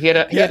strategy. He had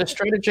a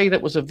strategy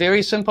that was a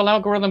very simple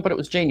algorithm, but it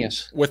was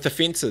genius. With the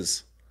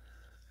fences.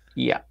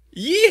 Yeah.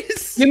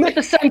 Yes. You met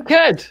the same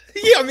kid.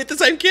 Yeah, I met the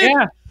same kid.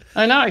 Yeah,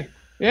 I know.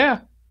 Yeah.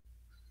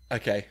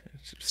 Okay.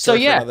 So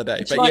yeah, another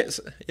day. But like, yes,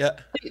 yeah.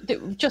 They're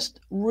just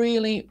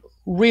really,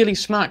 really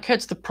smart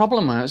kids. The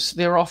problem is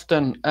they're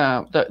often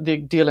they're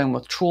dealing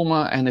with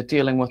trauma, and they're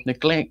dealing with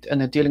neglect,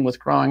 and they're dealing with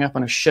growing up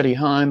in a shitty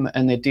home,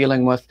 and they're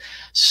dealing with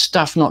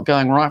stuff not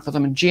going right for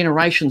them, and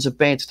generations of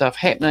bad stuff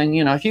happening.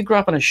 If you grew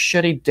up in a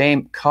shitty,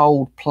 damp,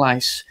 cold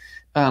place,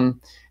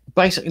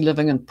 basically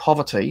living in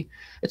poverty,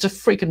 it's a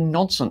freaking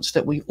nonsense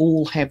that we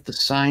all have the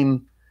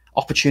same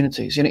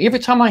opportunities. Every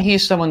time I hear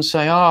someone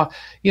say,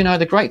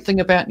 the great thing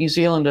about New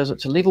Zealand is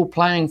it's a level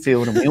playing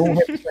field and we all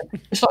have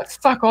it's like,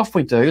 fuck off,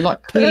 we do.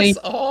 Like, clearly,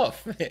 piss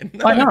off, man.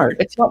 No. I know,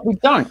 it's like we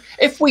don't.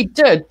 If we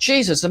did,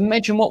 Jesus,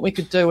 imagine what we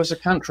could do as a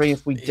country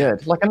if we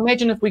did. Like,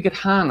 imagine if we could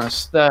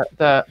harness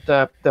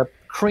the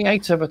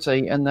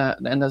creativity and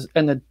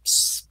the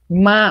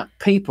smart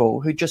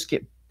people who just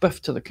get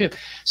biffed to the curb.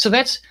 So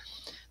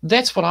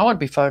that's what I would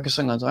be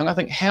focusing on doing. I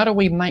think, how do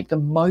we make the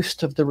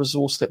most of the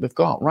resource that we've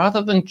got,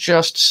 rather than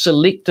just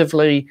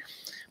selectively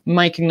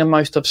making the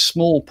most of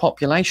small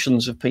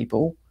populations of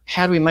people?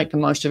 How do we make the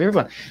most of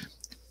everyone?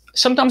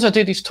 Sometimes I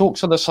do these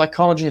talks on the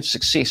psychology of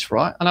success,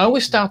 right? And I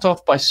always start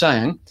off by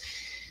saying,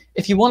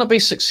 if you want to be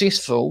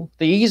successful,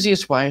 the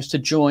easiest way is to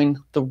join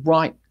the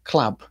right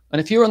club.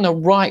 And if you're in the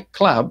right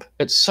club,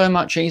 it's so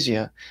much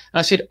easier. And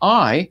I said,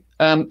 I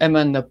am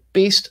in the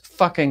best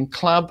fucking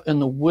club in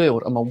the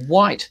world. I'm a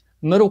white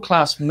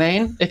middle-class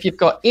man. If you've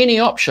got any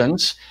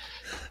options,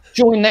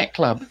 join that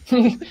club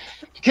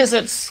because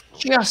it's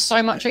just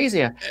so much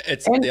easier.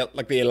 It's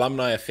like the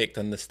alumni effect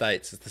in the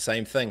States. It's the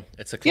same thing.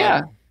 It's a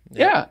club.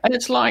 Yeah. And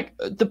it's like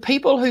the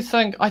people who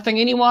I think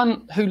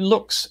anyone who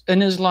looks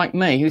and is like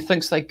me, who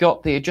thinks they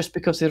got there just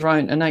because of their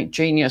own innate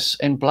genius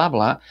and blah,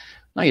 blah.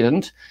 No, you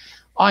didn't.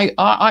 I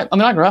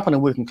mean, I grew up in a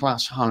working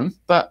class home,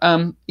 but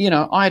I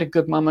had a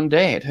good mum and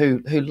dad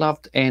who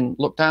loved and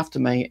looked after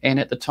me, and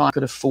at the time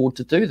could afford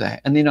to do that.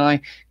 And then I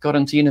got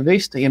into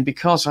university, and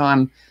because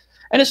and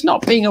it's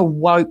not being a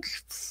woke,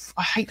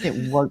 I hate that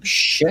woke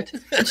shit.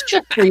 It's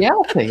just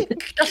reality.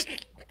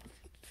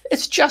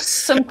 It's just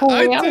simple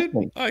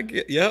reality. I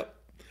get, yep.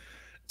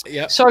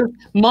 Yeah. So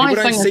my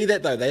people thing don't see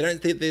that though. They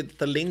don't.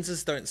 The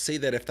lenses don't see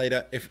that if they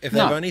don't. If they've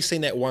only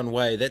seen that one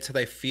way, that's how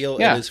they feel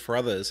it is for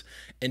others.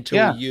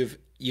 Until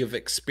you've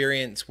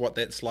experienced what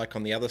that's like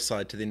on the other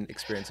side, to then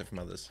experience it from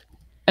others.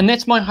 And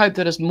that's my hope,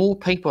 that as more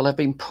people have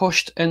been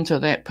pushed into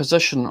that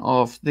position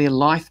of their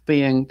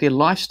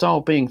lifestyle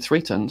being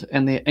threatened,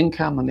 and their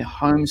income and their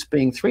homes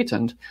being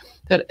threatened,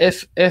 that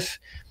if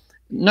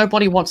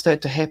nobody wants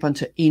that to happen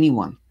to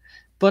anyone.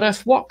 But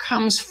if what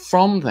comes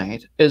from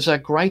that is a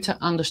greater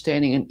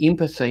understanding and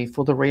empathy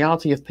for the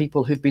reality of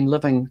people who've been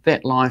living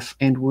that life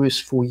and worse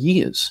for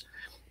years,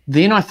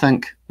 then I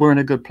think we're in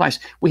a good place.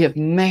 We have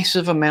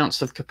massive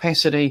amounts of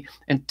capacity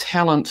and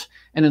talent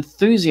and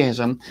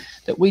enthusiasm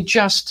that we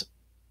just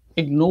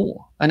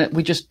ignore, and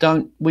we just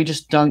don't. We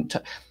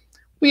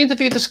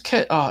interviewed this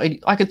kid.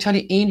 I could tell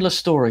you endless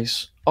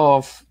stories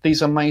of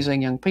these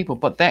amazing young people,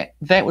 but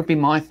that would be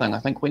my thing. I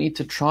think we need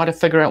to try to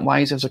figure out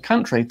ways as a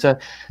country to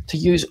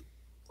use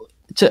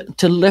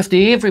to lift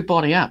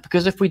everybody up,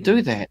 because if we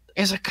do that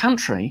as a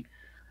country,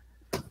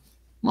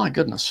 my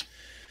goodness.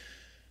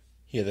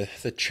 Yeah,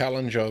 the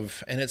challenge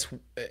of, and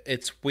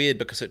it's weird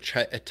because it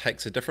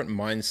takes a different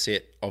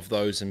mindset of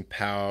those in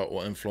power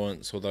or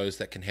influence, or those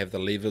that can have the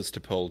levers to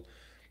pull,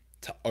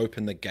 to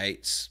open the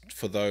gates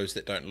for those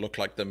that don't look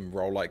like them,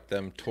 roll like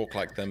them, talk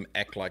like them,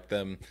 act like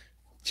them,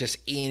 just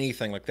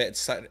anything like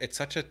that. It's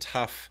such a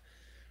tough.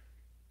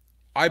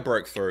 I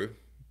broke through,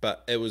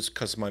 but it was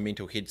because my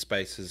mental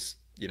headspace is,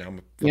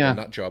 I'm a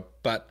nut job.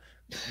 But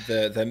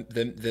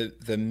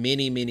the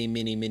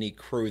many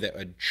crew that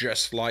are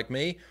just like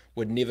me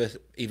would never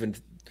even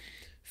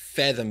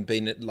fathom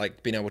being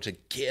able to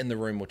get in the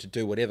room or to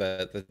do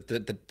whatever.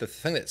 The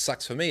thing that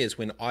sucks for me is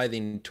when I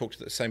then talk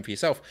to the same for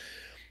yourself,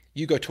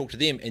 you go talk to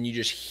them and you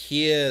just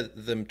hear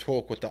them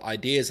talk with the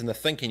ideas and the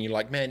thinking. You're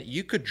like, man,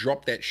 you could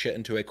drop that shit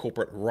into a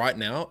corporate right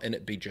now and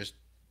it'd be just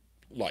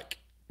like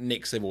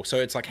next level. So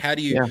it's like, how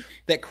do you, Yeah.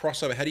 that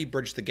crossover, how do you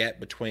bridge the gap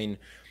between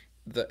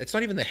it's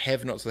not even the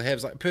have nots, the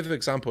haves. Like, perfect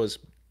example is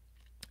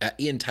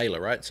Ian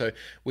Taylor, right? So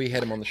we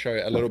had him on the show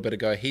a little bit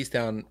ago. He's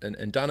down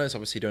in Dunners,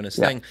 obviously doing his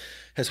Yeah. thing.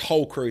 His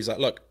whole crew's like,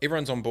 look,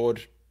 everyone's on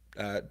board.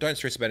 Don't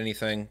stress about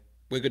anything.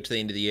 We're good to the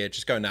end of the year.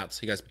 Just go nuts.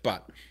 He goes,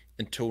 but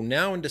until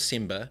now in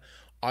December,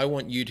 I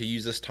want you to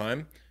use this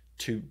time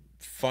to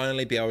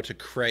finally be able to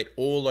create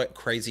all that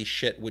crazy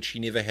shit which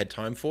you never had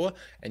time for,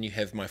 and you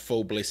have my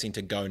full blessing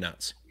to go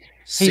nuts.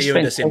 See He's you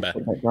in fantastic,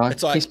 December. that guy.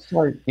 It's like, He's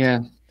so, yeah.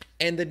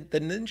 and the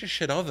ninja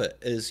shit of it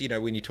is,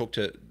 when you talk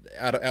to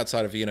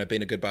outside of being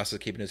a good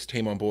bastard, keeping his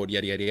team on board,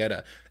 yada yada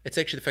yada. It's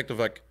actually the fact of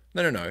like,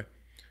 no,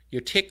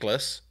 you're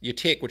techless, you're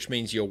tech, which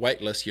means you're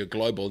weightless, you're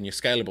global, and you're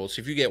scalable.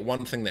 So if you get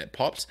one thing that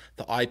pops,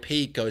 the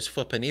IP goes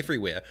flipping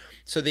everywhere.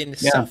 So then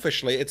Yeah.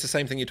 selfishly, it's the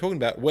same thing you're talking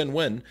about,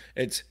 win-win.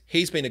 It's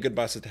he's been a good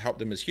bastard to help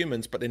them as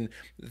humans, but then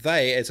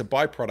they, as a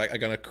byproduct,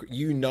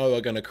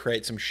 are gonna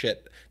create some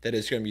shit that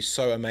is going to be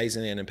so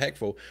amazing and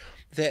impactful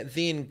that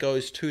then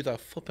goes to the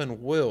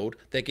flipping world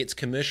that gets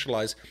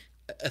commercialized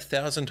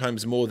 1,000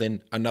 times more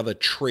than another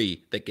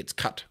tree that gets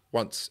cut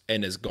once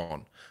and is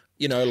gone.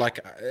 Like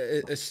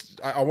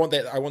I want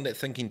that. I want that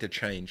thinking to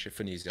change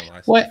for New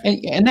Zealand. Well,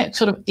 and that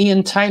sort of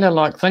Ian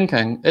Taylor-like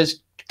thinking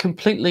is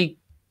completely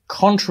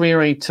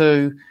contrary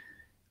to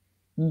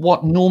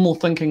what normal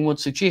thinking would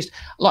suggest.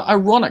 Like,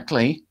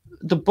 ironically,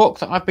 the book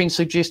that I've been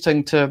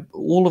suggesting to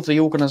all of the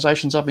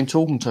organizations I've been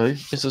talking to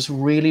is this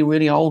really,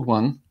 really old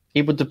one,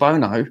 Edward de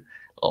Bono,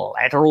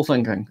 Lateral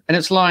Thinking. And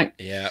it's like,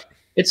 yeah,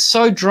 it's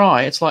so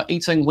dry. It's like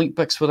eating Wheat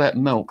Bix without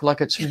milk. Like,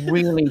 it's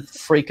really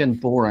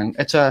freaking boring.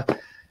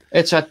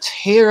 It's a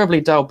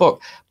terribly dull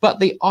book, but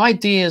the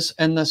ideas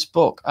in this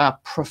book are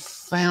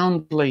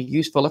profoundly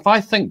useful. If I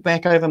think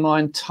back over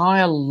my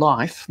entire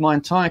life, my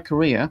entire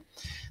career,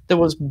 there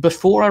was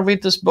before I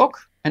read this book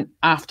and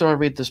after I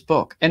read this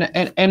book.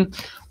 And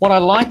what I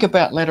like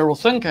about lateral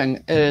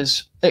thinking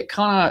is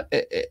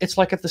it's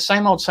like, if the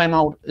same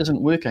old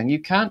isn't working, you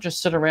can't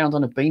just sit around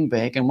on a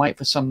beanbag and wait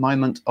for some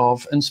moment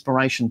of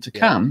inspiration to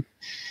come.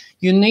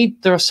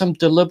 There are some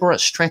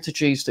deliberate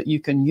strategies that you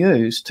can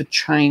use to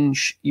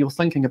change your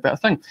thinking about a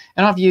thing.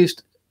 And I've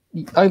used,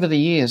 over the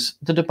years,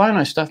 the de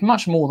Bono stuff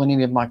much more than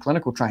any of my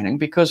clinical training,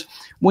 because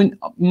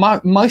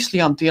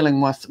mostly I'm dealing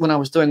with, when I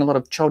was doing a lot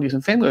of child youth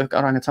and family work,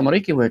 Aranga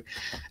Tamariki work,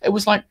 it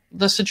was like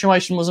the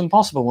situation was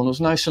impossible and there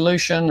was no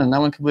solution and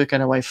no one could work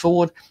out a way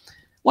forward.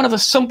 One of the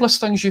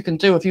simplest things you can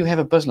do if you have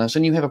a business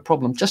and you have a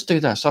problem, just do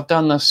this. I've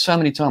done this so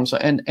many times,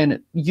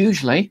 and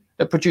usually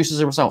it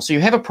produces a result. So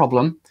you have a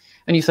problem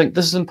and you think,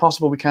 this is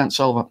impossible, we can't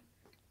solve it.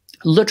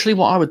 Literally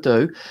what I would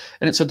do,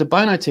 and it's a de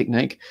Bono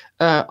technique,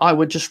 I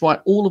would just write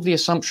all of the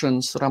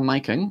assumptions that I'm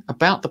making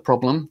about the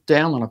problem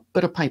down on a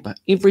bit of paper,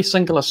 every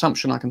single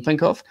assumption I can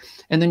think of,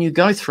 and then you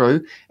go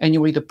through and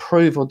you either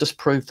prove or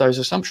disprove those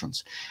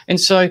assumptions. And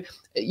so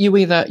you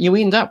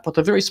end up with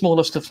a very small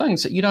list of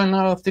things that you don't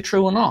know if they're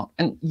true or not.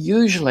 And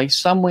usually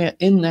somewhere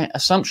in that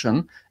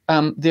assumption,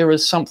 there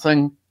is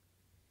something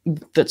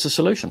that's a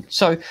solution.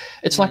 So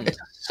it's like, it's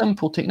a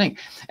simple technique.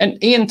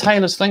 And Ian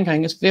Taylor's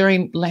thinking is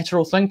very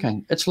lateral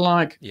thinking. It's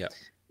like,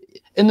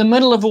 in the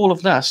middle of all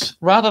of this,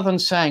 rather than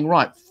saying,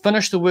 right,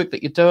 finish the work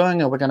that you're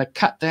doing, or we're going to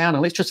cut down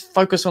and let's just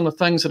focus on the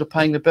things that are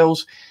paying the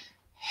bills,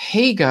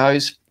 he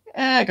goes,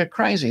 go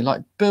crazy,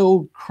 like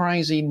build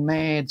crazy,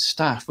 mad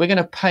stuff. We're going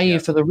to pay you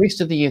for the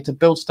rest of the year to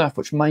build stuff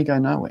which may go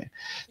nowhere.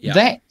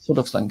 That sort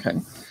of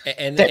thinking.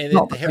 And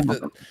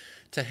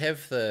to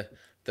have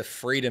the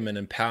freedom and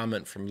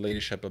empowerment from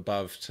leadership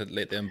above to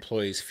let the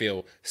employees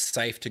feel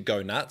safe to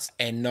go nuts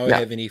and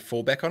have any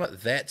fallback on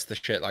it. That's the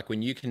shit. Like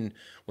when you can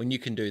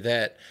do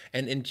that,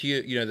 and to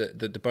you,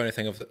 the Bono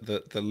thing of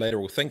the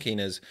lateral thinking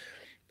is,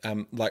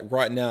 like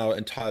right now,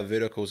 entire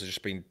verticals have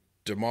just been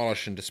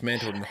demolished and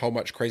dismantled and a whole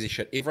much crazy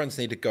shit. Everyone's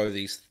need to go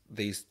these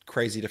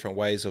crazy different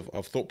ways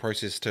of thought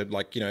process to,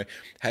 like,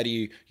 how do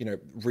you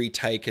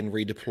retake and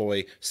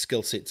redeploy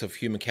skill sets of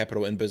human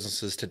capital in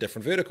businesses to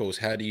different verticals?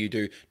 How do you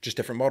do just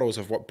different models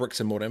of what bricks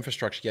and mortar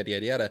infrastructure, yada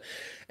yada yada.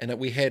 And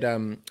we had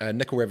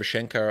Nikhil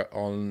Ravishankar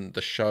on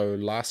the show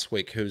last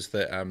week, who's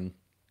the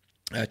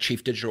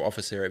Chief Digital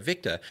Officer at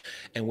Vector,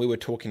 and we were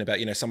talking about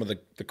some of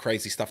the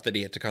crazy stuff that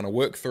he had to kind of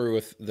work through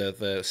with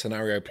the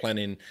scenario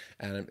planning,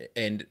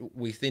 and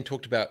we then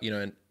talked about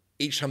and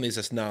each time there's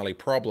this gnarly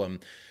problem,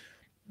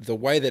 the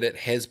way that it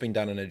has been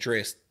done and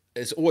addressed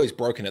is always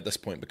broken at this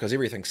point because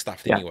everything's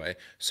stuffed anyway.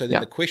 So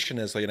then the question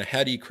is,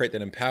 how do you create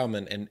that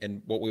empowerment?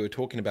 And what we were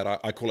talking about,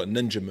 I call it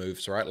ninja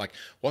moves, right? Like,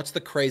 what's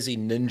the crazy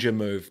ninja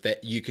move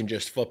that you can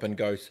just flip and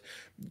go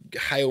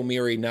Hail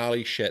Mary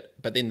gnarly shit?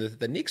 But then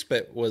the next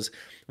bit was,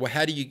 well,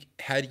 how do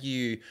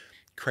you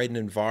create an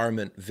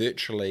environment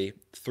virtually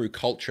through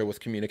culture with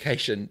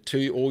communication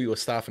to all your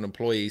staff and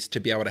employees to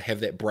be able to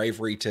have that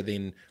bravery to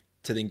then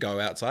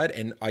go outside?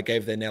 And I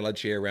gave the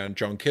analogy around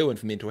John Kirwan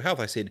for mental health.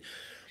 I said,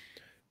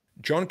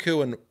 John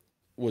Kirwan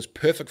was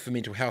perfect for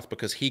mental health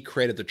because he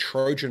created the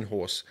Trojan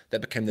horse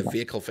that became the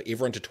vehicle for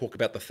everyone to talk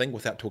about the thing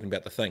without talking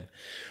about the thing.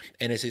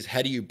 And it says,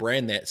 how do you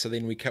brand that? So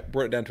then we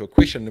brought it down to a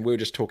question, and we were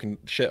just talking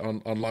shit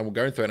online. We're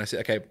going through it, and I said,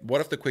 okay,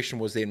 what if the question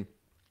was then,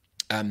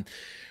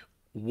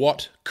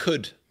 what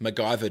could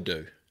MacGyver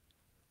do?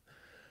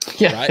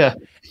 Yeah, right? yeah.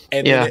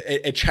 And then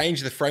it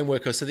changed the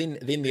framework. So then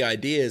the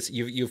idea is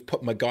you've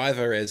put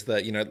MacGyver as the,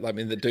 I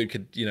mean, the dude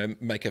could,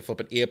 make a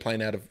flippant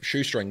airplane out of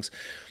shoestrings.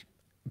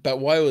 But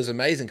why it was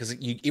amazing, because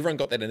everyone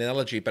got that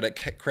analogy, but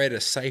it created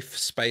a safe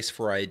space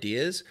for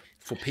ideas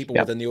for people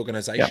within the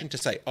organization to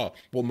say, oh,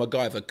 well,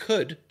 MacGyver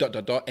could ...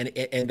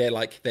 and they're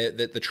like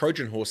the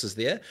Trojan horse is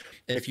there.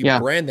 And if you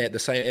brand that the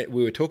same,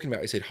 we were talking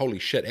about, we said, holy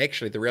shit,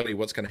 actually the reality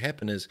what's going to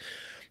happen is,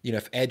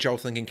 if agile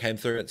thinking came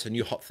through, it's a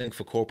new hot thing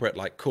for corporate,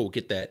 like, cool,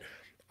 get that.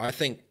 I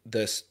think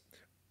this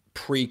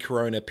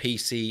pre-corona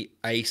PC,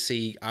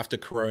 AC, after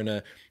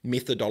corona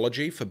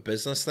methodology for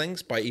business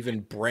things, by even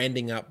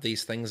branding up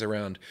these things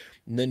around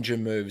ninja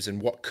moves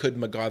and what could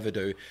MacGyver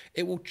do,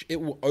 it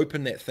will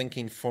open that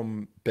thinking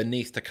from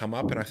beneath to come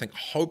up. And I think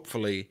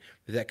hopefully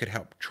that could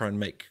help try and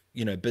make,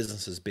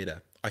 businesses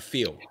better, I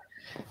feel.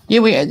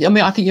 Yeah,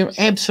 I think you're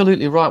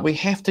absolutely right. We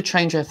have to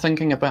change our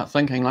thinking about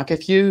thinking. Like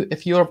if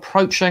you're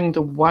approaching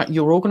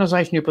your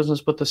organization, your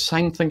business with the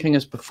same thinking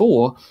as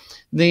before,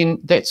 then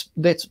that's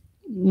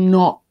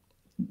not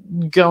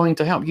going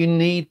to help. You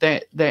need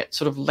that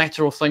sort of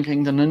lateral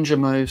thinking, the ninja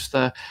moves,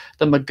 the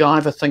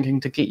MacGyver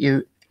thinking to get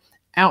you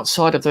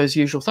outside of those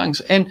usual things.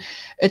 And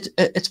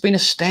it's been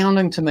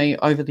astounding to me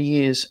over the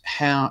years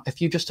how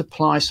if you just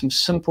apply some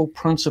simple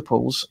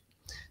principles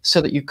so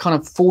that you kind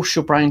of force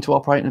your brain to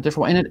operate in a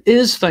different way. And it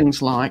is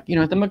things like, the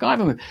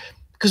MacGyver move.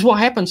 Because what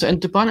happens, and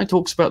De Bono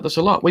talks about this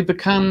a lot, we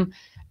become,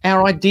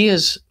 our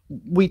ideas,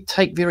 we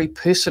take very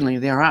personally,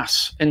 they're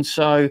us. And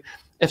so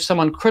if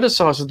someone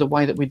criticizes the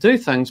way that we do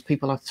things,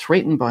 people are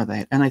threatened by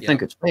that, and they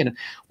think it's bad. And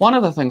one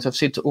of the things I've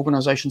said to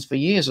organizations for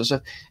years is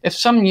if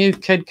some new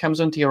kid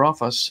comes into your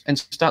office and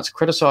starts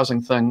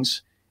criticizing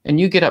things, and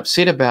you get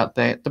upset about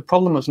that, the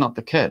problem is not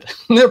the kid.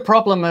 The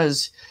problem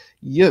is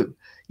you.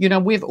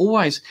 We've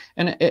always,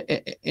 and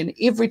in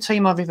every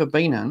team I've ever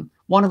been in,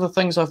 one of the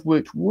things I've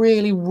worked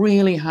really,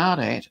 really hard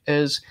at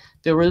is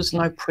there is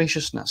no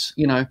preciousness.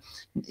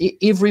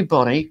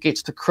 Everybody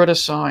gets to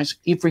criticize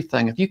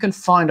everything. If you can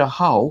find a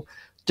hole,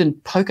 then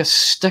poke a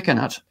stick in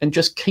it and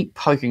just keep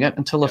poking it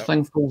until the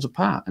thing falls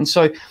apart. And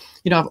so,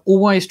 I've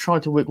always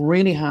tried to work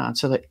really hard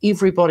so that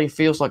everybody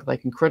feels like they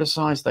can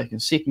criticize, they can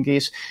second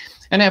guess.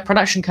 And our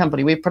production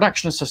company, we have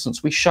production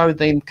assistants. We show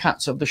them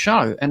cuts of the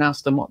show and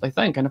ask them what they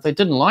think. And if they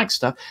didn't like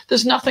stuff,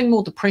 there's nothing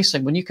more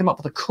depressing when you come up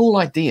with a cool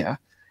idea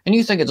and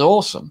you think it's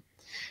awesome.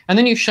 And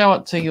then you show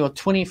it to your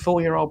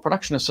 24-year-old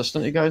production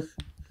assistant who goes,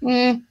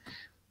 And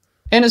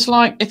it's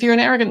like, if you're an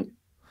arrogant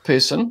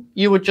person,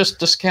 you would just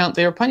discount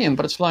their opinion.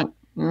 But it's like,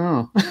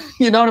 oh,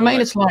 you know what I mean?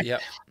 It's like,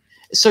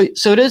 so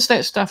it is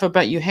that stuff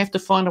about you have to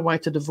find a way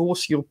to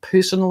divorce your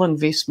personal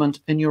investment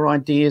in your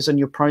ideas and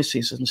your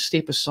processes and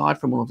step aside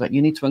from all of that. You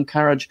need to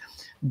encourage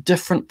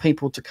different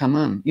people to come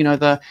in.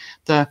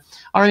 I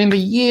remember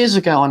years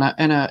ago in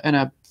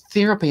a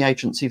therapy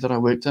agency that I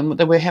worked in,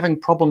 they were having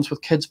problems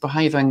with kids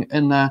behaving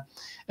in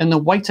the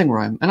waiting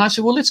room. And I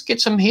said, well, let's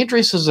get some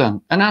hairdressers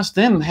in and ask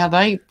them how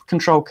they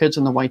control kids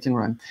in the waiting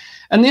room.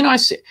 And then I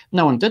said,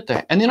 no one did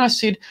that. And then I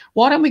said,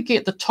 why don't we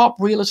get the top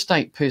real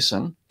estate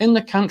person in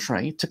the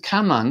country to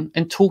come in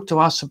and talk to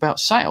us about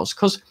sales?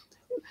 Because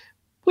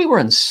we were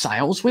in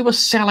sales. We were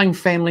selling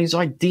families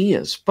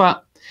ideas,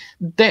 but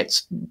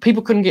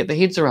people couldn't get their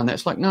heads around that.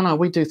 It's like, no,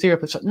 we do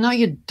therapy. It's like, no,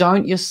 you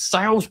don't. You're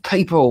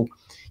salespeople.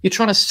 You're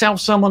trying to sell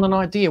someone an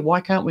idea.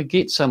 Why can't we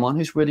get someone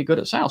who's really good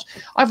at sales?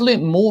 I've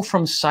learned more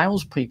from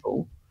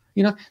salespeople.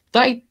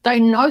 They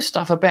know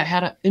stuff about how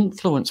to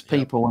influence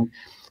people. And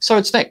so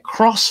it's that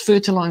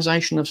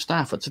cross-fertilization of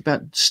stuff. It's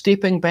about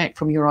stepping back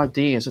from your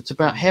ideas. It's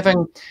about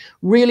having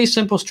really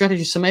simple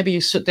strategies. So maybe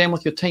you sit down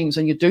with your teams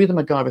and you do the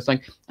MacGyver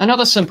thing.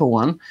 Another simple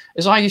one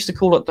is I used to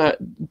call it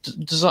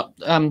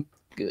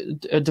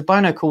De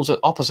Bono calls it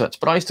opposites,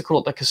 but I used to call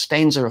it the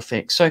Costanza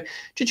effect. So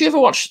did you ever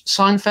watch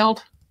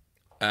Seinfeld?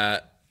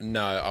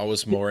 No, I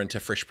was more into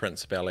Fresh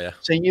Prince of Bel-Air.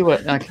 So you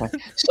were, okay.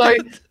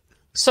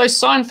 So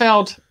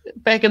Seinfeld,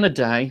 back in the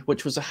day,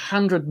 which was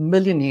 100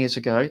 million years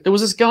ago, there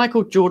was this guy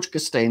called George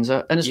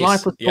Costanza, and his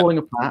life was falling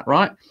apart,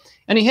 right?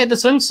 And he had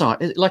this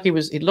insight, like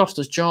he'd lost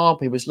his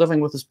job, he was living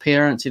with his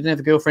parents, he didn't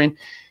have a girlfriend, and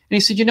he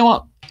said, you know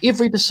what?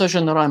 Every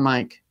decision that I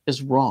make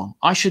is wrong.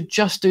 I should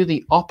just do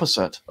the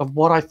opposite of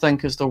what I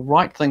think is the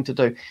right thing to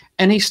do.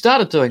 And he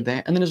started doing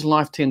that, and then his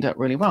life turned out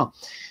really well.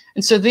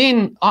 And so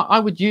then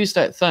I would use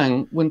that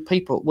thing when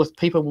people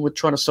would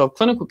try to solve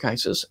clinical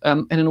cases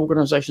and in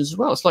organizations as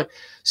well. It's like,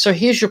 so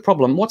here's your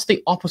problem. What's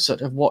the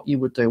opposite of what you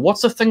would do?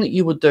 What's the thing that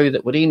you would do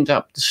that would end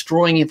up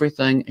destroying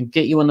everything and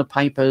get you in the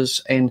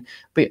papers and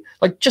be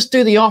like, just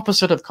do the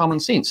opposite of common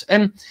sense.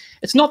 And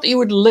it's not that you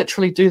would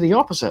literally do the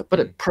opposite,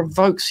 but it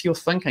provokes your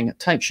thinking. It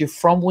takes you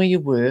from where you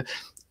were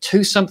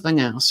to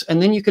something else.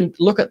 And then you can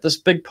look at this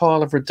big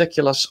pile of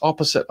ridiculous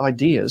opposite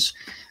ideas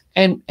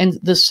and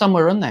there's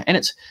somewhere in there.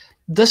 And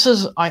this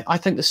is, I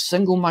think, the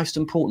single most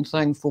important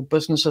thing for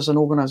businesses and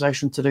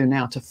organizations to do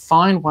now, to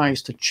find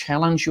ways to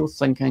challenge your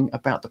thinking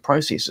about the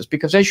processes.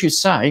 Because as you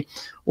say,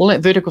 all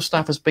that vertical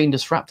stuff has been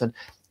disrupted.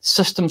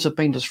 Systems have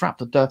been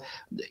disrupted.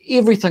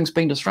 Everything's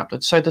been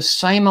disrupted. So the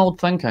same old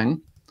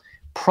thinking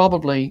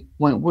probably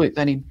won't work.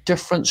 They need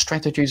different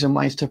strategies and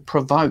ways to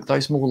provoke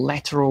those more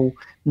lateral,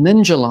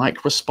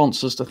 ninja-like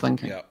responses to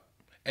thinking. Yeah.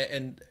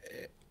 And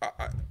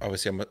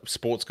obviously I'm a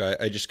sports guy.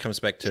 It just comes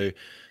back to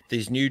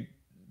these new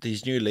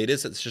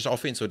leaders. It's just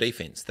offense or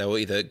defense. They'll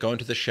either go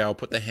into the shell,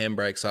 put the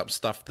handbrakes up,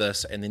 stuff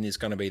this, and then there's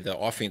going to be the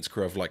offense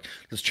crew of like,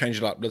 let's change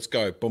it up, let's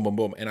go, boom, boom,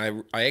 boom. And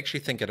I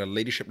actually think at a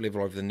leadership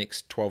level over the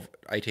next 12,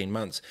 18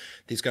 months,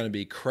 there's going to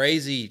be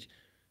crazy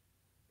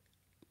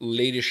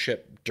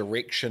leadership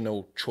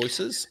directional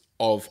choices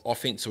of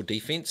offense or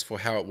defense for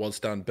how it was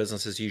done,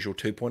 business as usual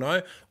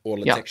 2.0, or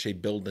let's actually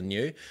build the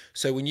new.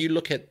 So when you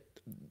look at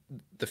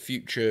the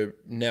future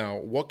now,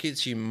 what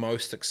gets you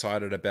most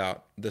excited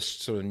about this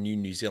sort of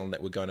New Zealand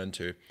that we're going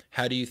into?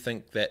 How do you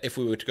think that if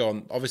we were to go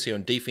on, obviously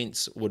on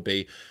defense would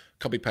be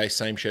copy paste,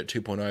 same shit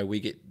 2.0,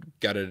 we get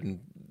gutted and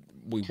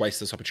we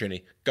waste this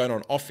opportunity. Going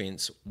on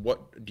offense,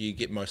 what do you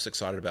get most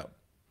excited about?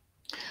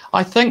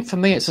 I think for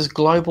me, it's this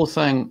global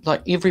thing.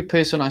 Like every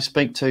person I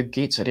speak to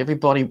gets it.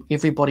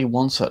 Everybody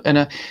wants it.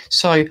 And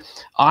so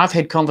I've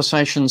had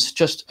conversations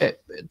just at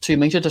 2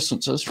 meter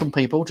distances from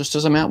people, just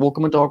as I'm out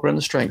walking my dog around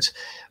the streets,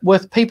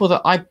 with people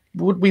that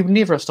we've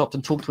never stopped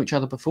and talked to each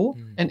other before.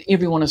 And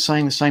everyone is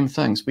saying the same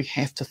things. We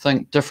have to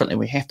think differently.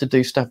 We have to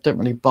do stuff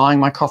differently. Buying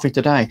my coffee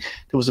today,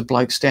 there was a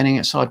bloke standing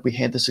outside. We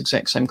had this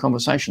exact same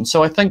conversation.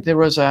 So I think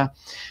there's a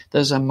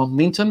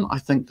momentum. I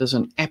think there's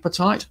an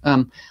appetite.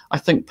 I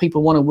think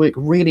people want to work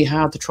really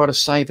hard to try to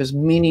save as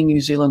many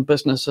New Zealand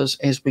businesses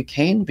as we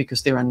can,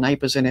 because they're our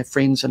neighbours and our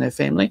friends and our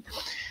family.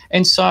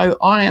 And so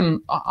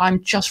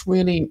I'm just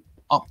really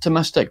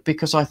optimistic,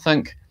 because I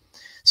think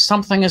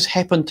something has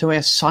happened to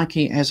our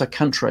psyche as a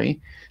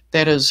country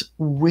that is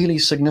really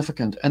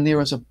significant, and there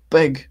is a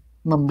big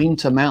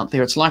momentum out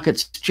there. It's like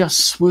it's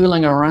just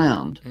swirling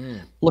around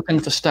looking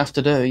for stuff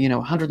to do.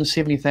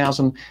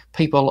 170,000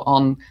 people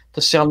on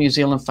the Sell New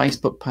Zealand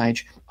Facebook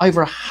page.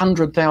 Over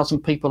 100,000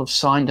 people have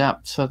signed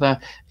up to the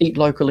Eat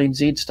Local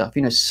NZ stuff.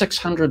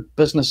 600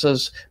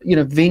 businesses,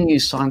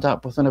 venues signed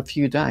up within a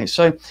few days.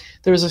 So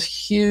there is a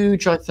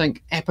huge, I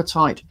think,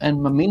 appetite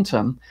and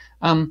momentum.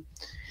 And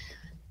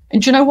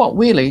you know what,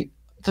 really,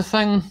 the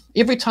thing,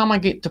 every time I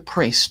get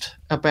depressed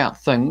about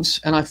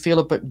things and I feel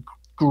a bit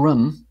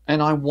grim,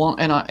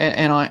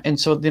 and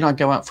so then I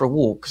go out for a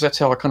walk, because that's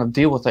how I kind of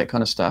deal with that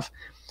kind of stuff.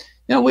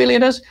 Really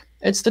it is.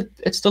 It's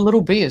the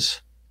little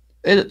bears.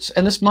 And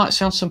this might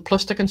sound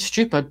simplistic and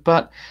stupid,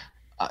 but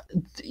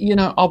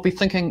I'll be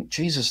thinking,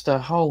 Jesus,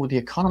 the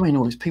economy and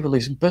all these people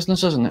losing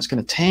businesses, and that's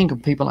going to tank,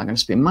 and people aren't going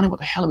to spend money. What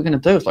the hell are we going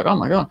to do? It's like, oh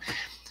my God.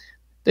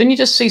 Then you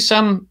just see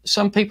some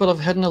people have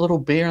hidden a little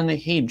bear in their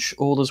hedge,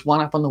 or there's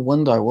one up on the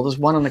window, or there's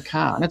one in the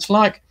car. And it's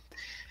like,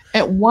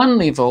 at one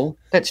level,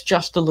 that's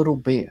just a little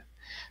bear.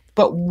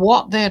 But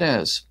what that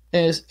is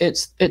it's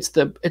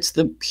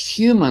the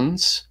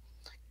humans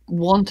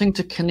wanting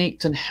to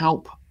connect and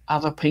help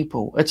other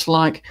people. It's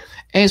like,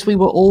 as we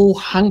were all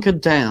hunkered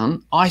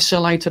down,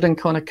 isolated and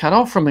kind of cut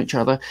off from each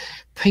other,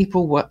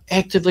 people were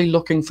actively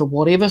looking for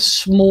whatever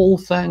small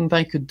thing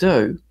they could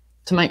do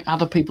to make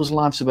other people's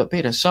lives a bit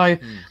better. So,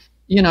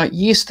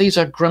 yes, these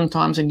are grim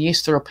times, and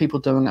yes, there are people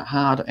doing it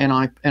hard, and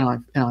I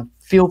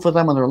feel for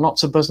them, and there are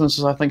lots of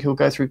businesses, I think, who'll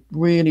go through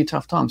really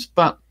tough times.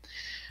 But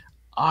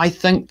I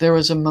think there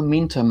is a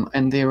momentum,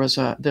 and there's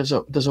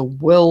a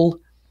will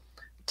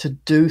to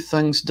do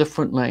things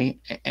differently,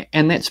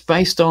 and that's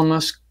based on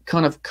this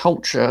kind of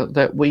culture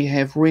that we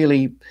have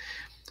really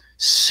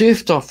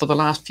surfed off for the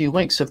last few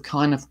weeks of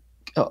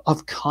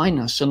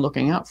kindness and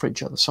looking out for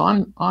each other. So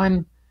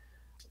I'm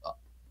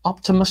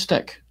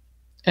optimistic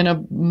in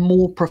a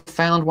more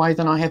profound way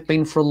than I have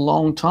been for a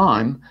long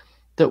time,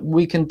 that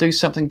we can do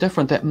something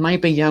different, that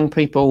maybe young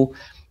people,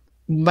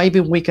 maybe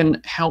we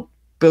can help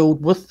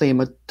build with them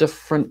a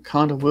different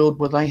kind of world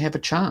where they have a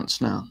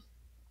chance now.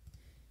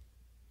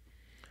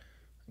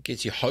 It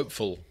gets you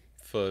hopeful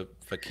for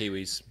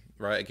Kiwis,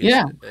 right?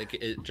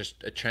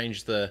 It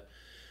changed the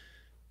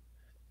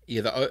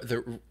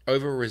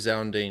over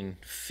resounding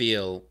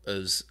feel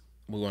is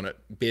we want it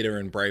better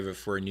and braver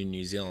for a new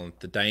New Zealand.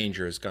 The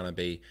danger is going to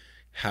be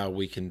how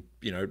we can,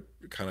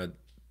 kind of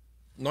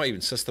not even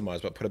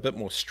systemize, but put a bit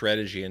more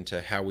strategy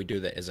into how we do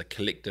that as a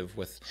collective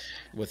with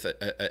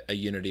a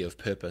unity of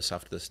purpose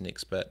after this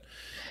next bit.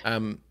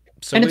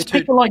 So and it's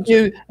people like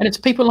you,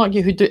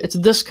 who do. It's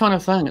this kind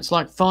of thing. It's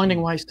like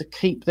finding ways to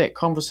keep that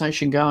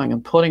conversation going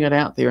and putting it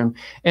out there,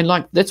 and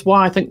like that's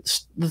why I think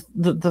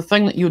the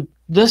thing that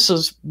this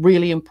is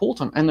really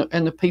important,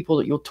 and the people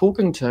that you're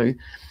talking to.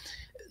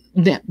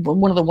 That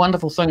one of the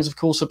wonderful things, of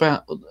course,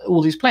 about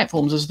all these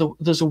platforms is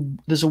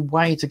there's a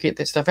way to get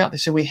that stuff out there.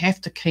 So we have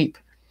to keep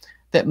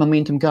that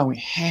momentum going. We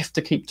have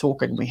to keep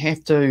talking. We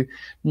have to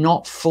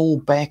not fall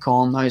back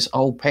on those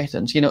old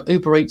patterns.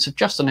 Uber Eats have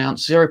just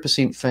announced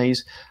 0%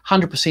 fees,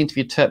 100% of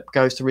your tip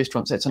goes to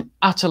restaurants. That's an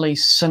utterly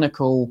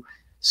cynical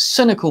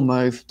cynical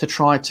move to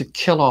try to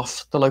kill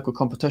off the local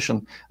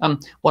competition.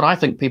 What I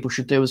think people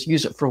should do is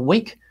use it for a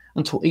week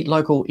until Eat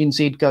Local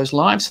NZ goes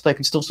live, so they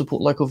can still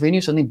support local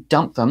venues, and then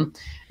dump them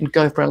and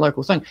go for a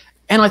local thing.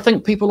 And I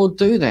think people will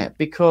do that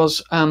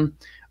because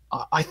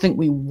I think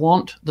we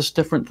want this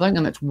different thing,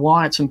 and that's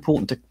why it's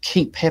important to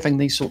keep having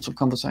these sorts of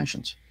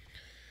conversations.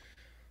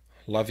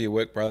 Love your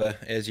work, brother,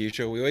 as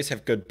usual. We always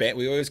have good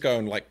we always go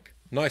on like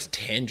nice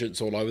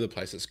tangents all over the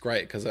place. It's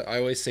great because I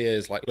always see it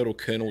as like little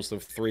kernels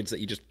of threads that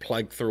you just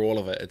plug through all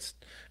of it.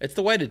 It's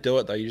the way to do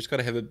it, though. You just got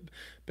to have a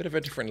bit of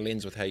a different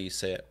lens with how you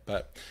see it.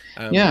 But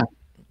Yeah.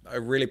 I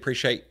really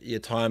appreciate your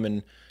time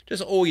and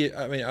just all you.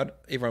 I mean,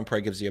 everyone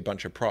probably gives you a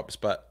bunch of props,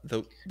 but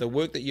the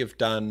work that you've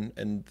done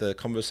and the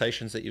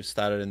conversations that you've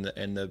started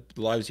and the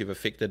lives you've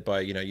affected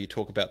by, you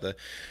talk about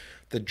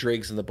the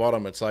dregs and the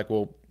bottom. It's like,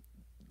 well,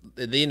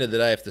 at the end of the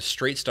day, if the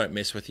streets don't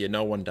mess with you,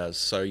 no one does.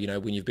 So,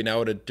 when you've been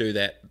able to do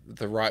that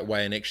the right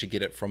way and actually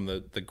get it from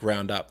the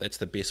ground up, that's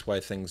the best way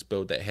things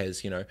build. That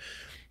has,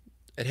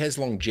 it has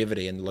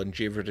longevity, and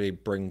longevity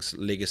brings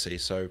legacy.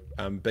 So,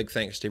 big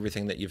thanks to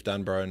everything that you've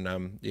done, bro.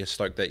 And yeah,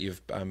 stoked that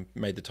you've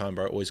made the time,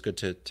 bro. Always good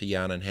to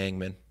yarn and hang,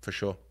 man, for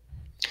sure.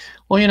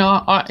 Well,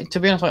 to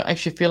be honest, I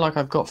actually feel like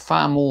I've got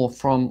far more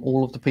from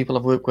all of the people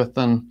I've worked with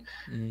than,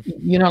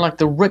 like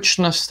the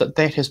richness that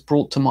has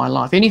brought to my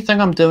life.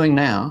 Anything I'm doing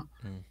now,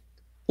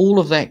 all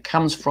of that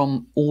comes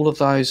from all of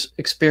those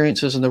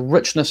experiences and the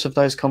richness of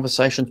those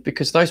conversations,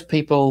 because those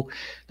people,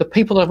 the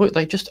people that I've worked,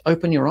 they just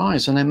open your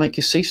eyes and they make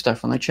you see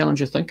stuff and they challenge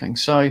your thinking.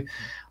 So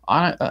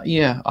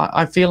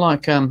I feel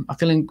like I'm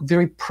feeling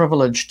very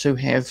privileged to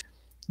have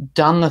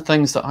done the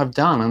things that I've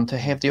done and to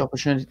have the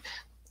opportunity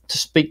to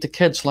speak to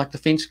kids like the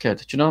fence kid.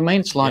 Do you know what I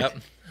mean? It's like,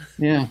 Yep.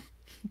 Yeah.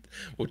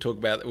 We'll talk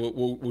about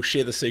we'll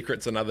share the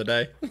secrets another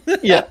day.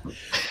 Yeah.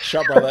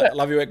 Shut, brother.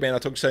 Love your work, man. I'll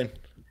talk soon.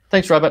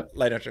 Thanks, Robert.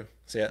 Later.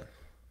 See ya.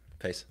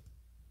 Peace.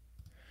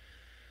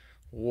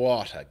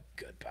 What a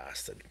good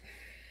bastard.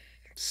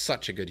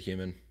 Such a good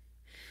human.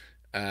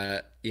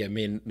 Yeah,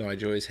 me and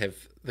Nigel always have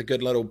the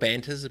good little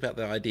banters about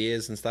the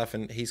ideas and stuff,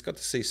 and he's got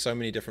to see so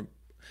many different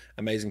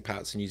amazing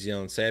parts of New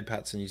Zealand, sad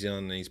parts of New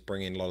Zealand, and he's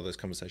bringing a lot of those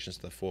conversations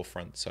to the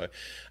forefront. So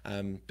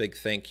big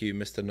thank you,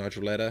 Mr.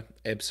 Nigel Latta,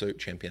 absolute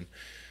champion.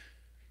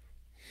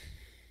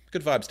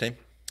 Good vibes, team.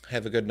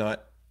 Have a good night.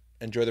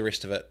 Enjoy the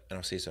rest of it, and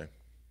I'll see you soon.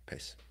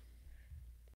 Peace.